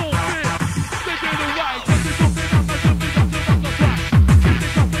stompin, thinking the right. MC stompin, I'm a jumping up the back. MC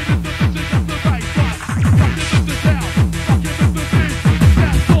stompin is the message of the baseline. Rockin' with the sound, rockin' with the beat.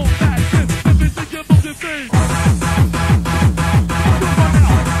 That's all that shit, everything you must have seen.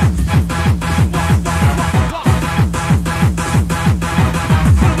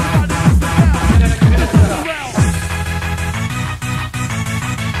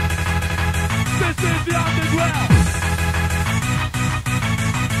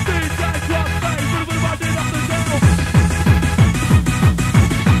 We'll be right back.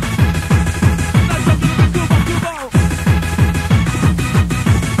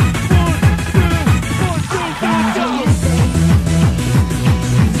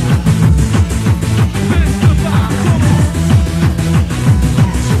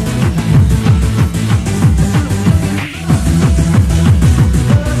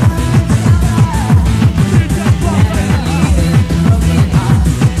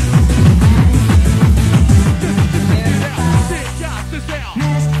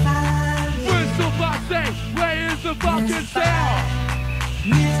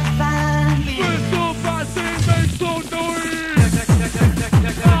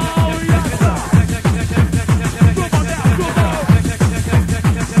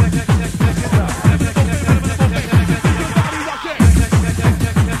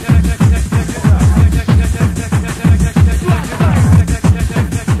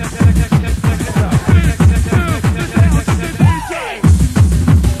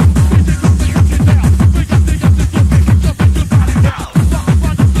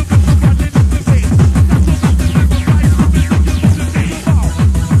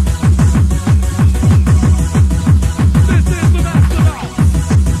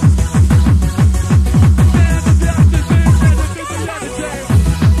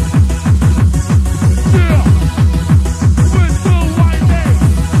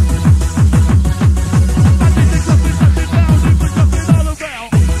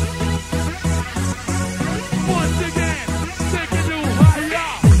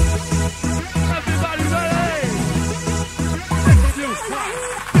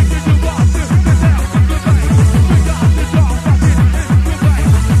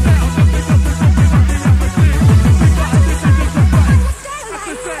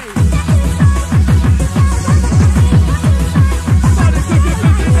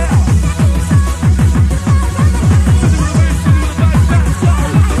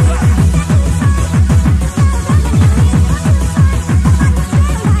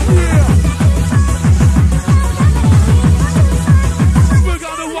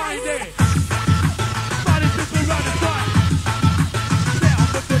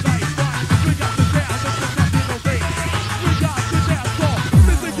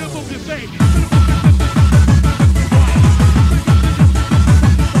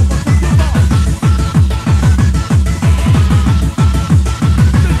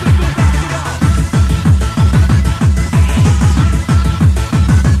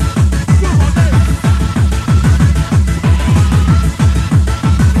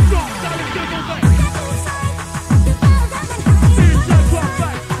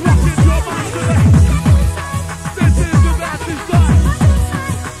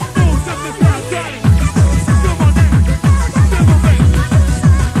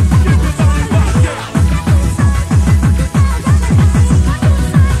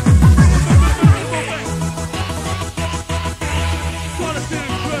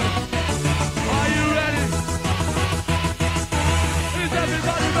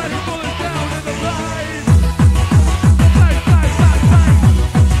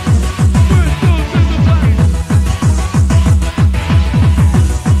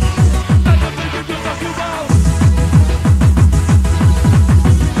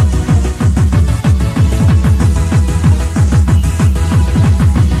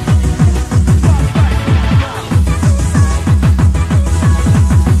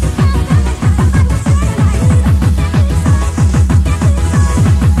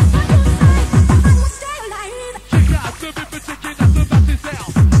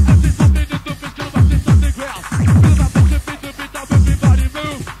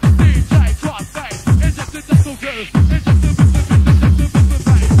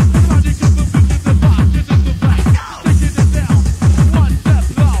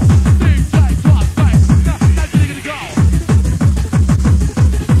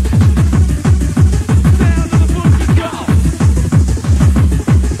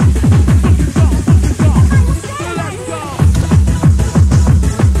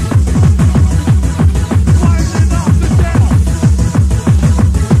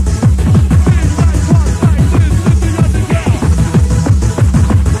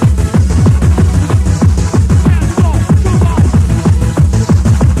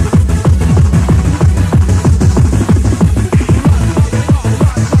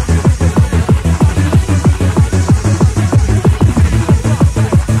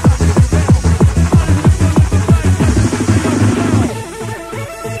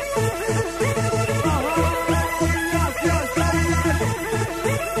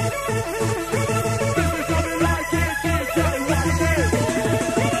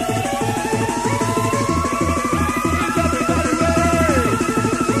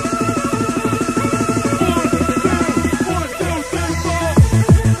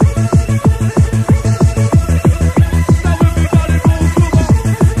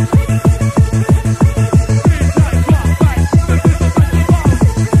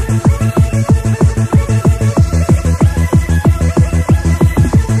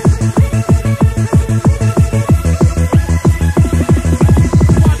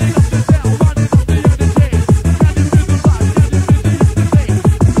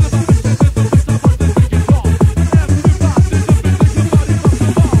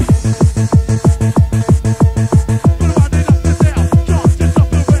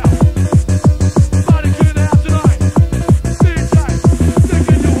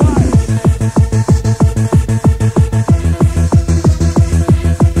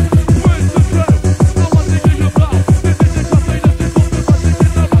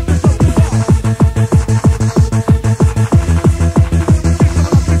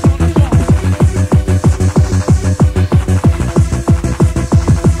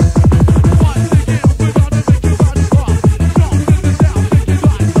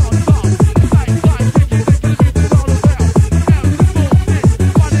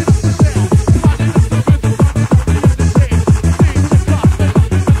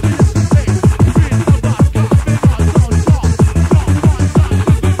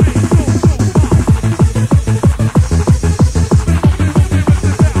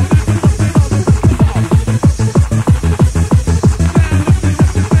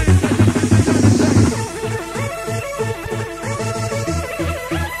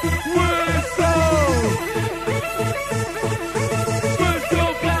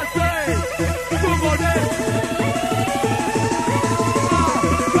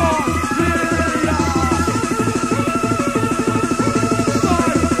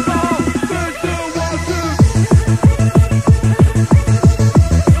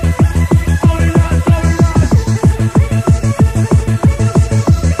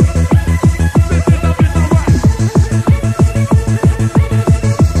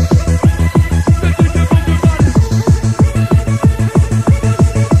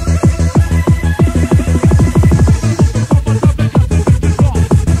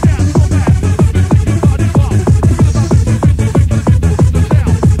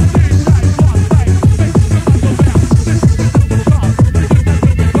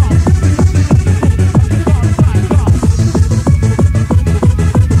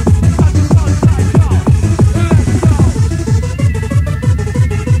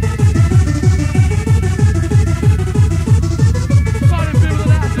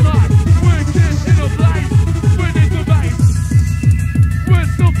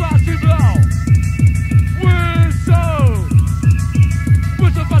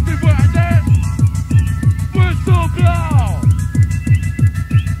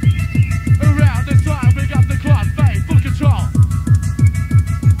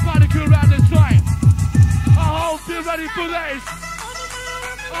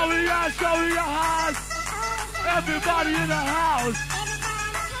 Everybody in the house.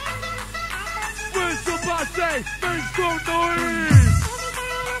 Whistle birthday, make some noise.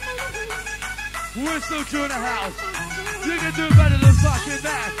 Whistle to the house. You can do better than fucking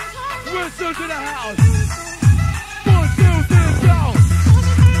that. Whistle to the house. 1, 2, 3, go.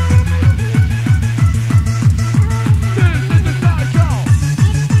 This is the time go.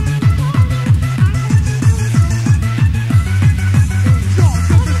 Jump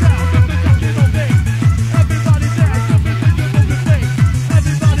to the sound of the attack-techno-t. Everybody dance, jump into the moving beat.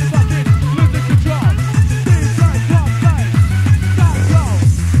 Everybody fucking losing control. Things like crossfade. Let's go.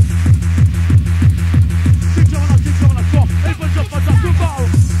 Keep going on, go. Even jump on top to go.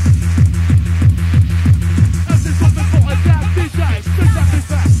 Everything's something for a damn DJ. Things like this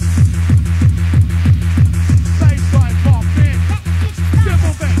back. Baseline popping.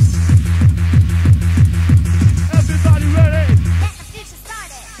 Triple bass. Everybody ready?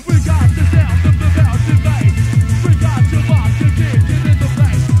 We got the sound of the mountain bass. We got your box to dig in the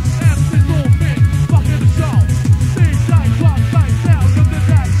bass. Everything's moving, fucking the show. Things like crossfade, sound of the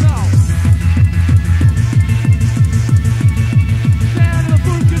techno. Stand in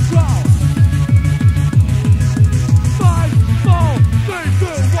full control. 5, 4, 3, 2,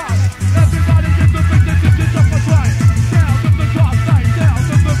 1. Everybody get the beat, the jump and play. Sound of the crossfade, sound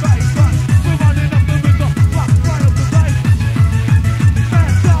of the bass. We're running up the rhythm, rock right up the bass.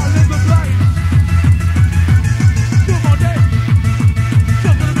 Man's all in the place. Come on, Dave.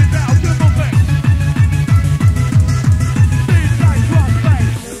 Jump a little bit down, jump on bass. Things like crossfade.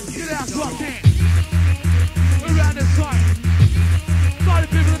 Get out, rock in. Around this time. Party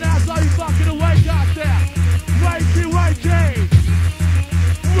people in the house, are you fucking awake out there? Wakey, wakey.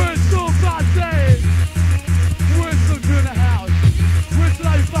 Whistle birthday. Whistle to the house. Whistle,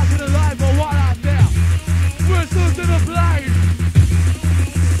 are you fucking alive or what out there? Whistle to the place.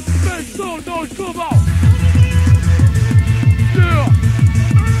 Make some noise, come on. Yeah.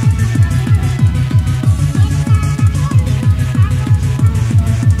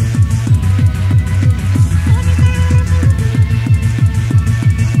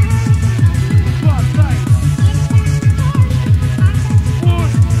 Crossfade.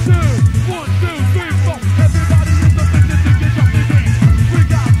 1, 2, 3, 4. Everybody in the business to get jumping in. We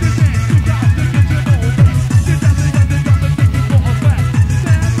got this in, we got to get to know it. Get down to the got to take it for a fact.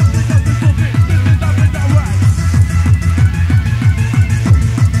 Stand up, they got this for this. This is how we direct.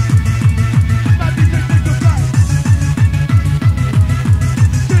 Magic take the place.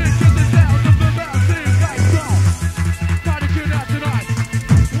 Sing to the sound of the mountain bass song. Party tune out tonight.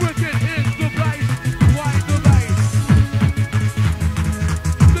 Wicked is the place. Wind the bass.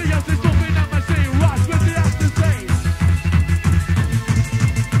 The house is open at my scene. Rock with the ecstasy.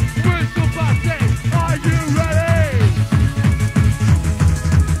 Whistle birthday. Are you ready?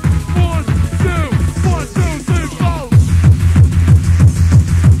 1, 2, 1, 2, 3, 4.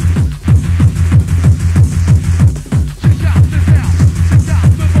 Check out the sound. Check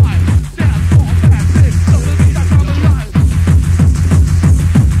out the vibe. Dance for magic. Something that's on the rise.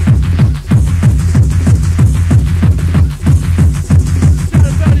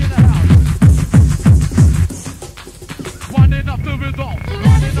 Everybody in the house. Winding up the rhythm.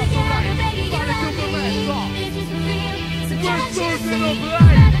 Winding up the light. Winding to the last song. Whistle to the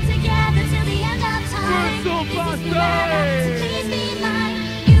blade. Whistle birthday.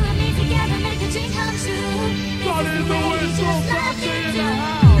 Got in the whistle birthday in the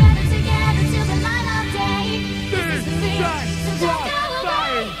house. This attack-techno-t.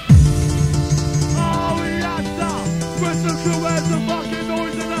 Oh, we got some. Whistle to where's the fucking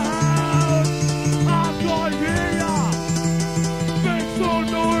noise in the house. I can't hear ya. Make some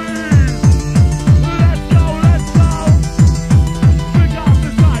noise. Let's go, let's go. We got the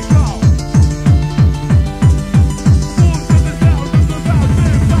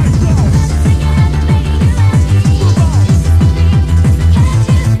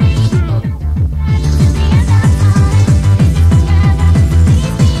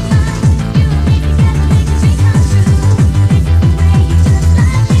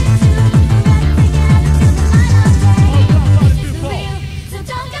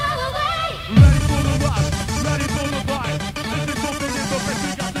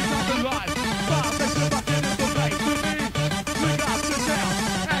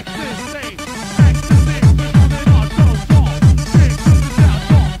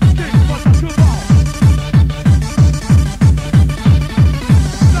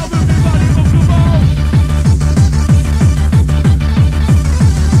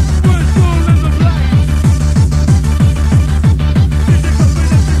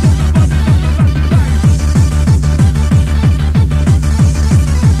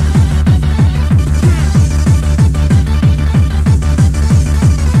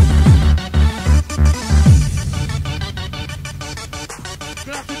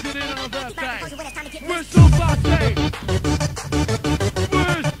Gonna have to get in on a birthday. We're so party.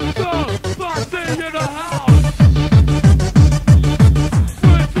 We're so party in the house.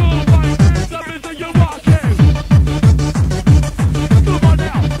 We're so right in the business you're walking. Come on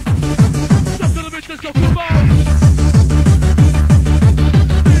now. Step to the business, so come on.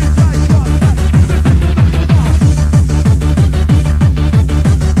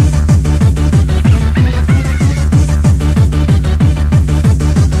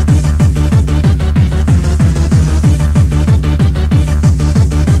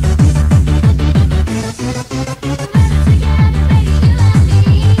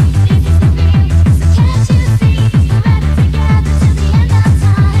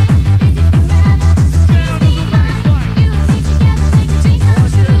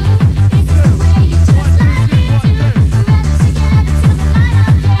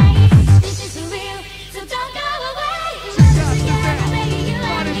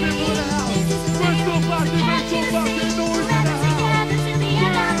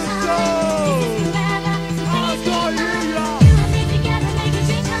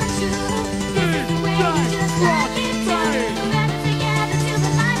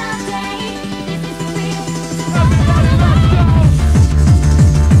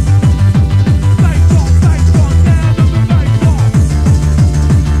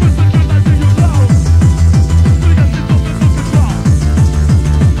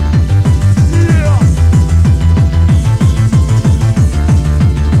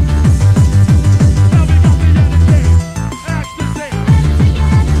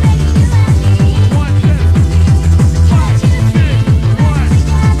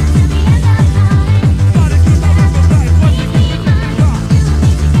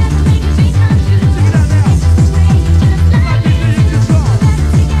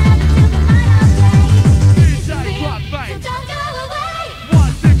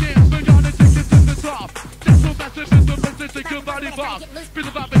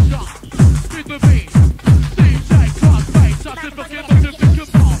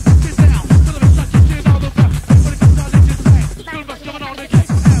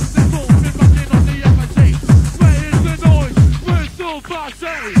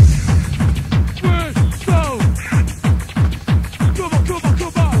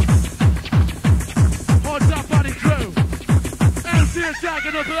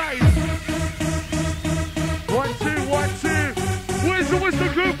 Where's the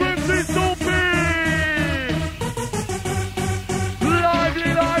group MC stompin?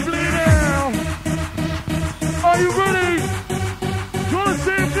 Lively, lively now. Are you ready?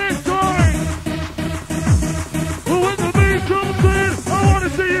 Colosseum this time. When the beat comes in, I want to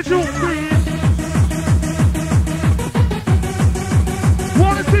see you jumping.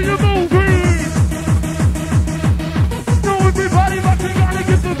 Want to see you moving. No, everybody, but you gotta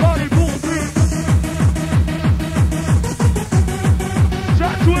get the body moving.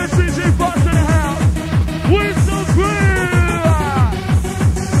 That's where CJ Fox in the house. We're so good.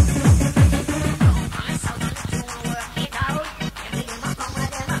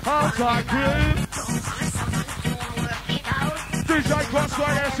 Outside crib. DJ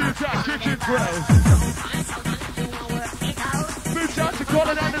Crossfade as you attack, kicking through. Big shout to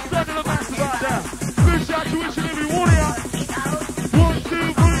Colin and the son of the massive out there. Big shout to each and every warrior. 1, 2, 3,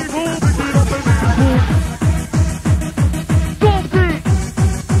 4, big it up and big it.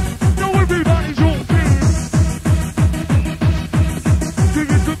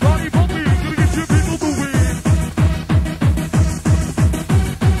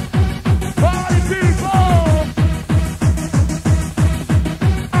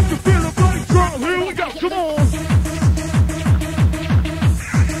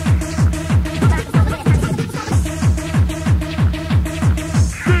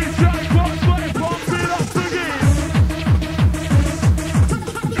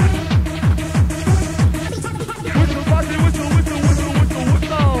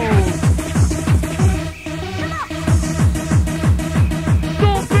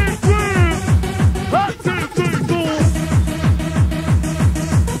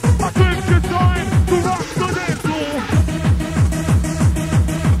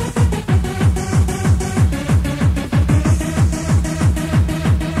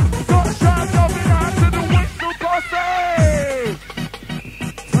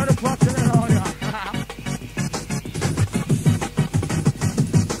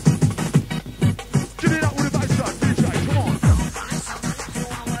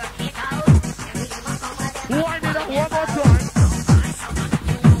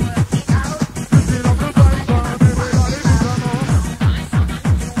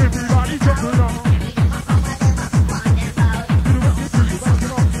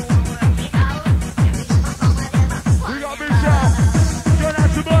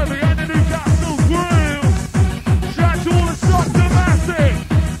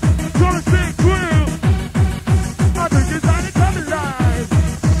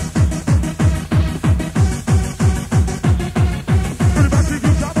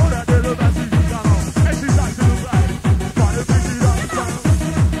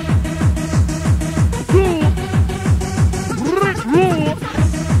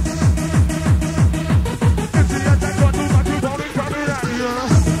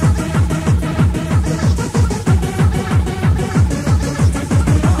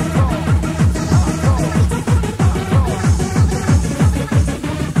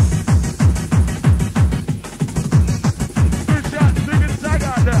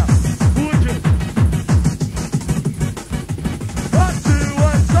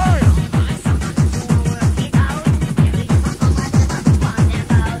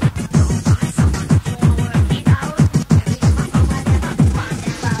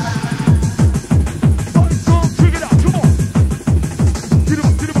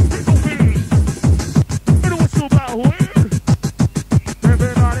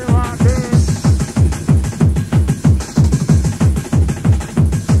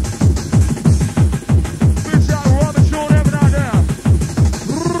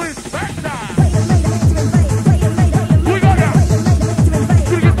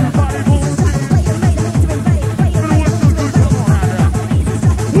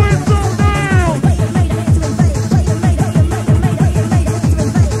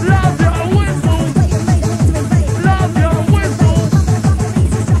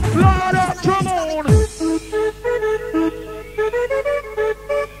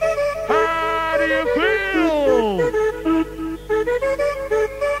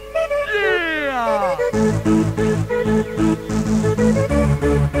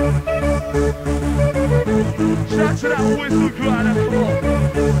 out to that whistle crew out there.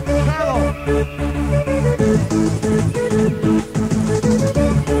 Come on.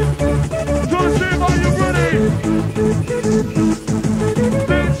 Colosseum, are you ready?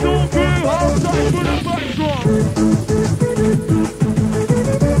 Dance on crew, hold tight for the bass drum.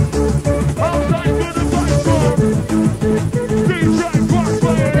 Hold tight for the bass drum.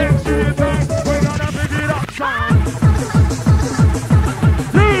 D.crossfade, MC attack. We gotta pick it up, son.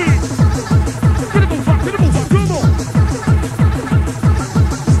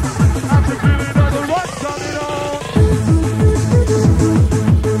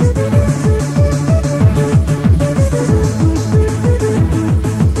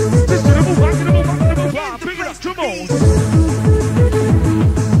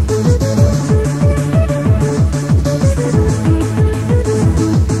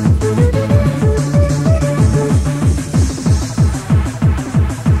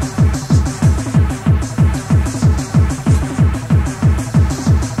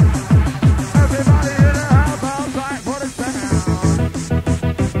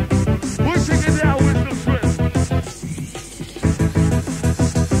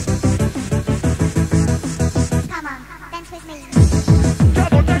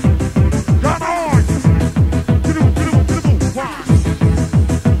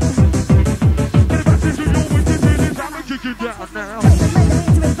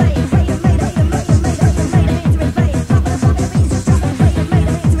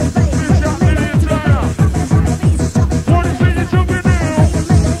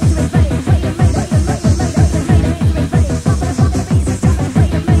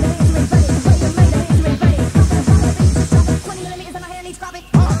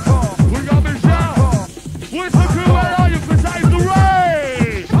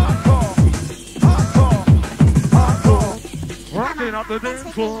 The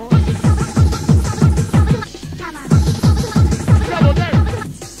dance floor. Double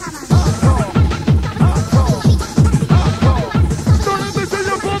dance. Don't let me see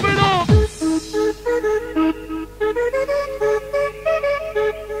you pump it up.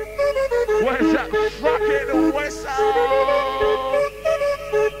 Where's that fucking whistle?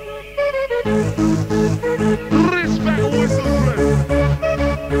 Respect whistle crew.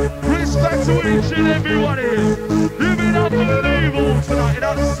 Respect to each and every one here. Give it up for the evil tonight, and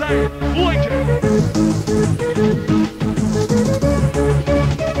I'm saying, like it.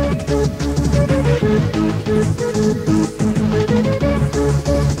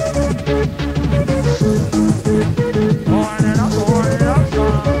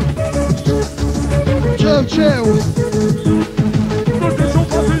 Chill, chill.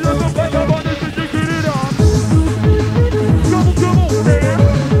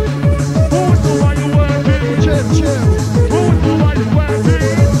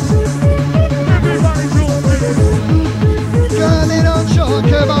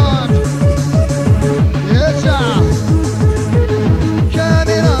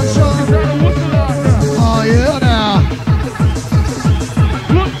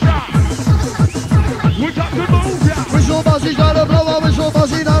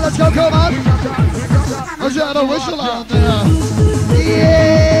 Let's go, come on. Let's have a whistle out there.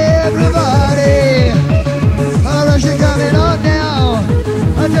 Yeah, everybody. Russian coming on now.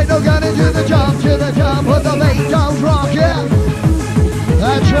 I take no gun into the top, put the late down rock, yeah.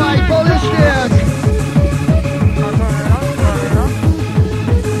 That's right, ballistic.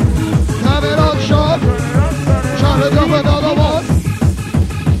 Coming on short. Trying to go another one.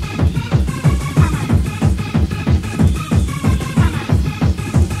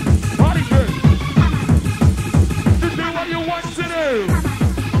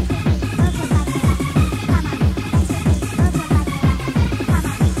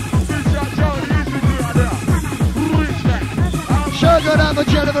 Sugar, I'm a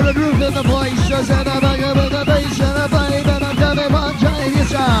gentleman of roof in the place. Just and I'm a good with the bass and a babe, and I'm coming one time, yes,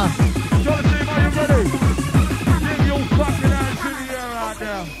 sir. Colosseum, are you ready? Get your fucking hands in the air out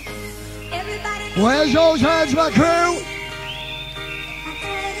there. Where's those hands, my crew?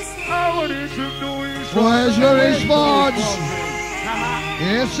 Where's your response?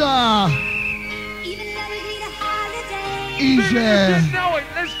 Yes, sir. Easy.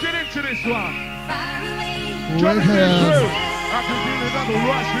 Let's get into this one. Wicked. After doing another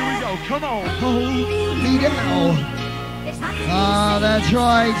rush, here we go. Come on. Holy hell. Ah, that's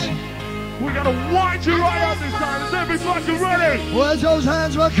right. We're gonna wind you right up this time. Is everybody ready? Where's those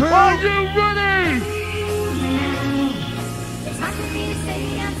hands, my crew? Are you ready?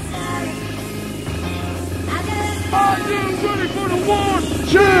 Are you ready for the 1,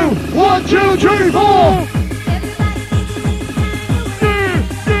 2, 1, 2, 3, 4. Yeah.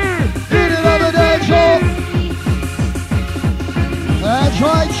 In another dance hall.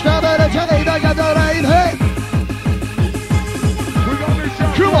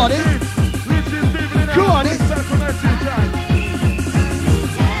 on in. Come on in.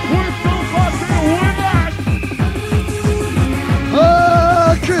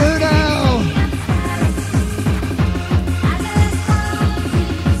 Oh, crew now.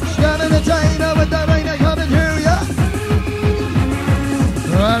 Standing the tainer with the rain coming through ya.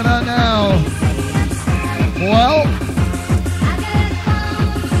 Right about now. Well.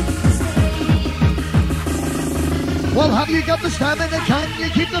 Well, have you got the stamina? Can you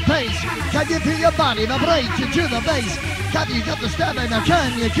keep the pace? Can you feel your body vibrate to the bass? Have you got the stamina?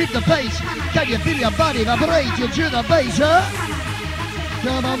 Can you keep the pace? Can you feel your body vibrate to the bass, huh?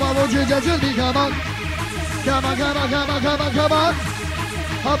 Come on, won't you just me? Come on. Come on, come on, come on, come on, come on.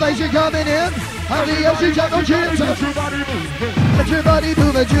 Our bass is coming in. How the MC Techno chips. Let your body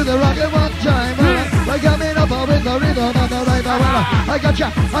move it to the rock at one time. We're coming up with the rhythm and the right. I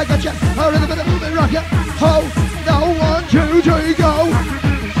gotcha, a rhythm and the moving rock ya. Oh, now 1, 2, 3, go.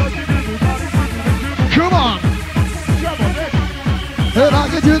 Come on. If I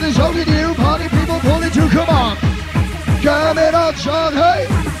can do this, so can you. Party people pull it too. Come on. Coming on strong, hey.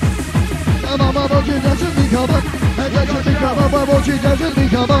 Come on, won't you dance with me, come on. And dance with me, come on, won't you dance with me,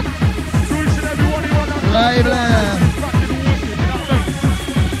 come on. Live land.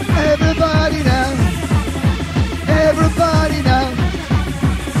 Everybody now. Everybody now.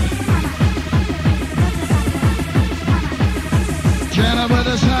 Jam up with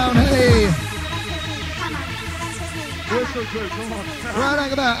the sound, hey. Whistle, come on. Right,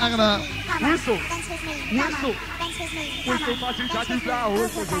 hang about. Whistle. Whistle, party, party, flower.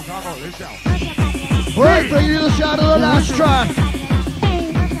 Whistle, come on, let's shout. Right, bring you the shout of the last track.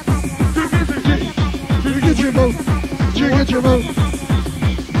 Get your move. Get your move.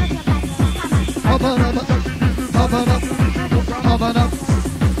 Hop on up. Hop on up. Hop on up.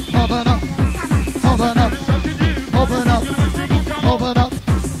 Hop on up. Hop on up. Open up. Open up.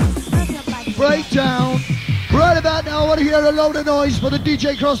 Breakdown. Right about now, I want to hear a load of noise for the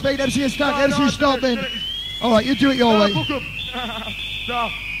DJ Crossfade, MC Attack, MC Stompin. Alright, you do it your way.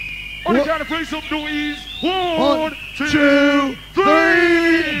 On the count of 3, some noise. 1, 2,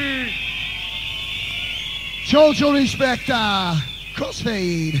 3. Total respect,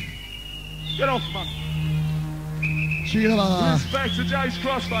 Crossfade. Get off, man. Respect to Jay's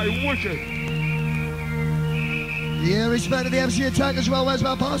Crossfade, wicked. Yeah, respect to the MC Attack as well. Where's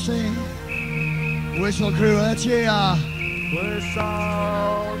my posse? Whistle crew, let's hear ya. Whistle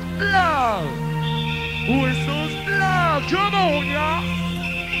loud. Whistles loud. Come on, y'all.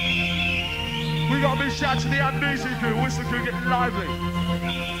 We got a big shout to the Amnesia crew. Whistle crew getting lively.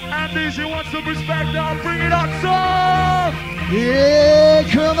 Amnesia wants some respect now. Bring it on, song. Yeah,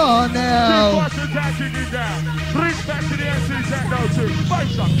 come on now. Keep us attacking you down. Respect to the MC Techno-t.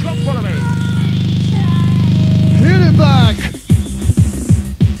 Face up, come follow me. Hit it back.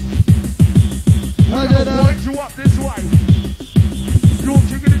 We're going to wind you up this way. You're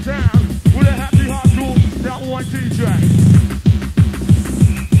kicking it down with a happy heart to that one DJ.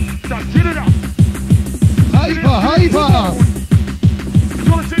 So get it up. Hyper.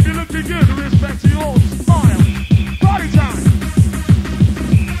 You want to see if you're looking good with respect to your smile. Party time.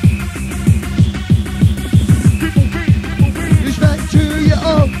 People beat. Respect to your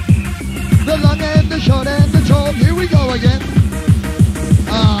own. The long and the short and the tall. Here we go again.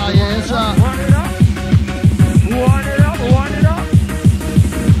 Ah, yes, Wind it up.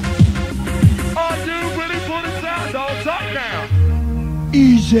 Are you ready for the sound? All tight now.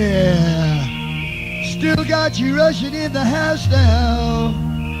 Easy. Still got you rushing in the house now.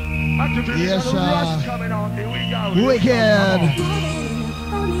 Yes, Rush coming on. Here we go. Wicked.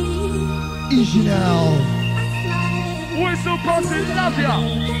 Easy now. Whistle posse, love ya.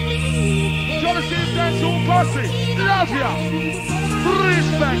 Trying to see if that's all posse. Love ya.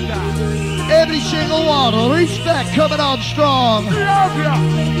 Respect that. Every single one. Respect coming on strong. Love ya.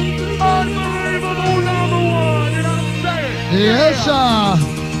 Unbelievable number 1. You know what I'm saying? Yes, sir.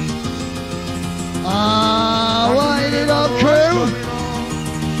 Wind it up, crew.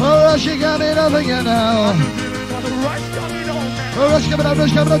 Rush coming up again now. Rush coming on now. Rush coming up,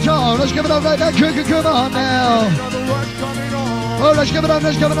 Rush coming up right now. Come on now. Rush coming on. Rush coming up,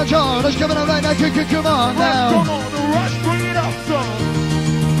 Rush coming up right now. Come on now. Come on, the rush, bring it up, son.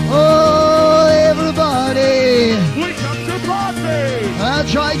 Oh, everybody. We come to party.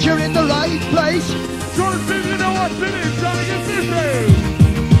 That's right, you're in the right place. Trying to see if you know what's in it, trying to get busy.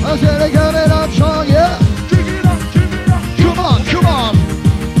 I said they're coming on strong, yeah. Kick it up. Come on.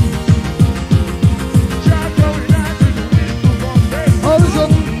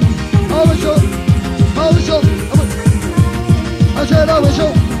 I said a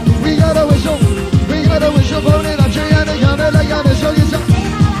whistle, we got a whistle, put it on tree and they come in like a whistle,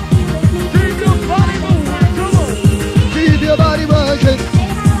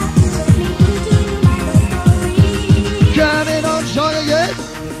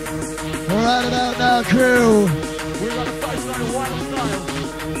 Right about now, crew. We got a face on the wild style.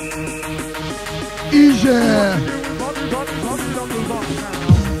 Easy.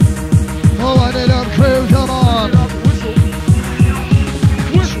 Oh, I need up, crew. Come on.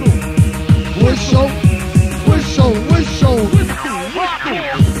 Whistle. Whistle. Whistle.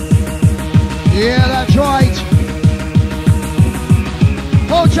 Yeah, that's right.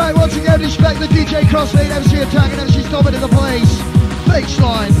 Okay, once again, respect the DJ Crossfade, MC Attack, and MC Stompin in the place.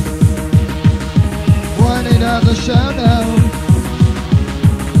 Baseline. Winding out the sound now.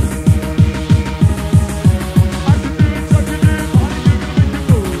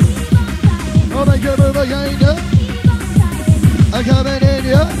 Oh, make a move again, yeah. I'm coming in,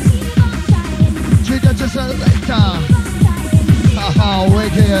 yeah. She gets a selector. Haha,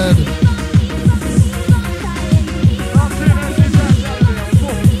 wicked.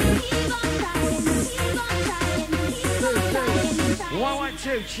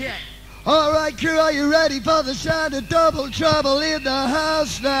 Check. Alright, crew, are you ready for the sound of double trouble in the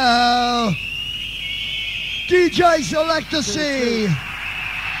house now? DJ Selector C.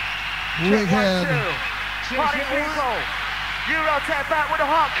 Wicked. Party people, you rotate back with the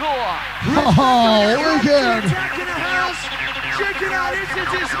hardcore. Oh, wicked. Attack in the house. Check it out. This is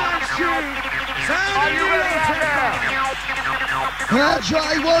this man's tune. Are you ready out there? That's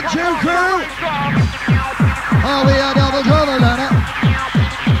right, 1, 2, crew. Oh, we are double trouble now.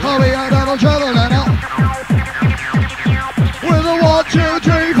 Oh, we are double trouble now. With a 1, 2,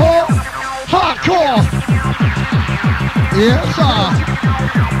 3, 4. Hardcore. Yes, sir.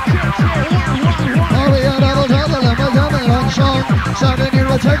 Oh, we are double trouble and we're coming on song. Sounding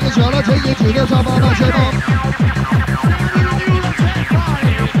new attack control, I'll take you to the top of my table.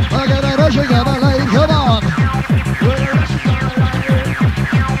 Okay, that rushing up my lane, come on.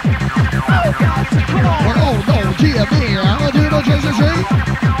 Oh, no, dear me, I'm gonna do the JCC.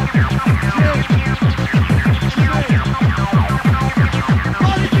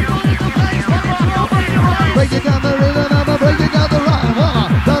 Breaking down the rhythm, I'm breaking down the rhyme.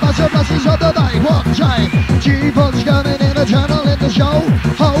 The master blessings of the night, one time. G-Punch coming in a channel in the show.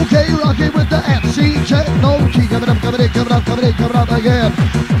 Okay, rocking with the attack-techno-t. Coming up, coming in, coming up, coming in, coming up again.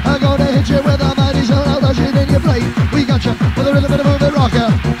 I'm gonna hit you with a mighty sound of the shit in your plate. We got you with a rhythm and a moving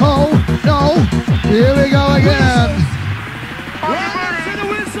rocker. Oh, no, here we go again.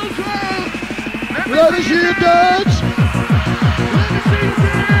 Let me see you dance.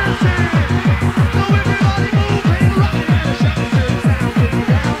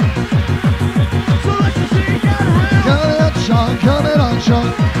 Coming on, Sean.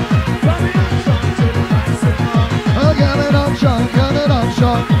 Oh, coming on, Sean. Coming on,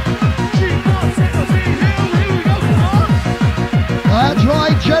 Sean. That's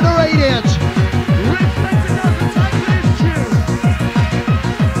right, generate it.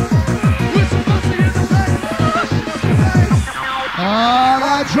 Ah,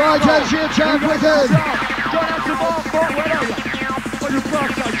 that's right, that's your chance, wicked.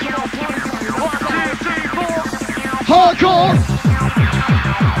 Hardcore!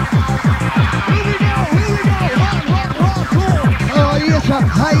 Oh yes, hey,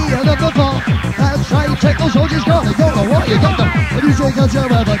 I love the ball. That's right, take those soldiers gone. They don't know what you got them. When you take out your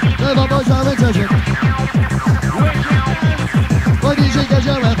weapon, never boys have attention. When you take out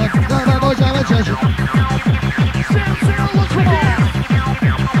your weapon, never boys have attention.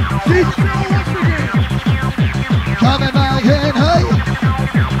 Coming back in, hey.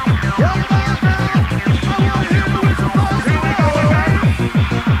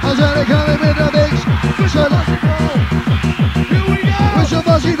 Coming with the mix, so with some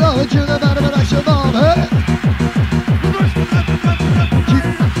fuzzy blow to the bottom of the action bomb, hey?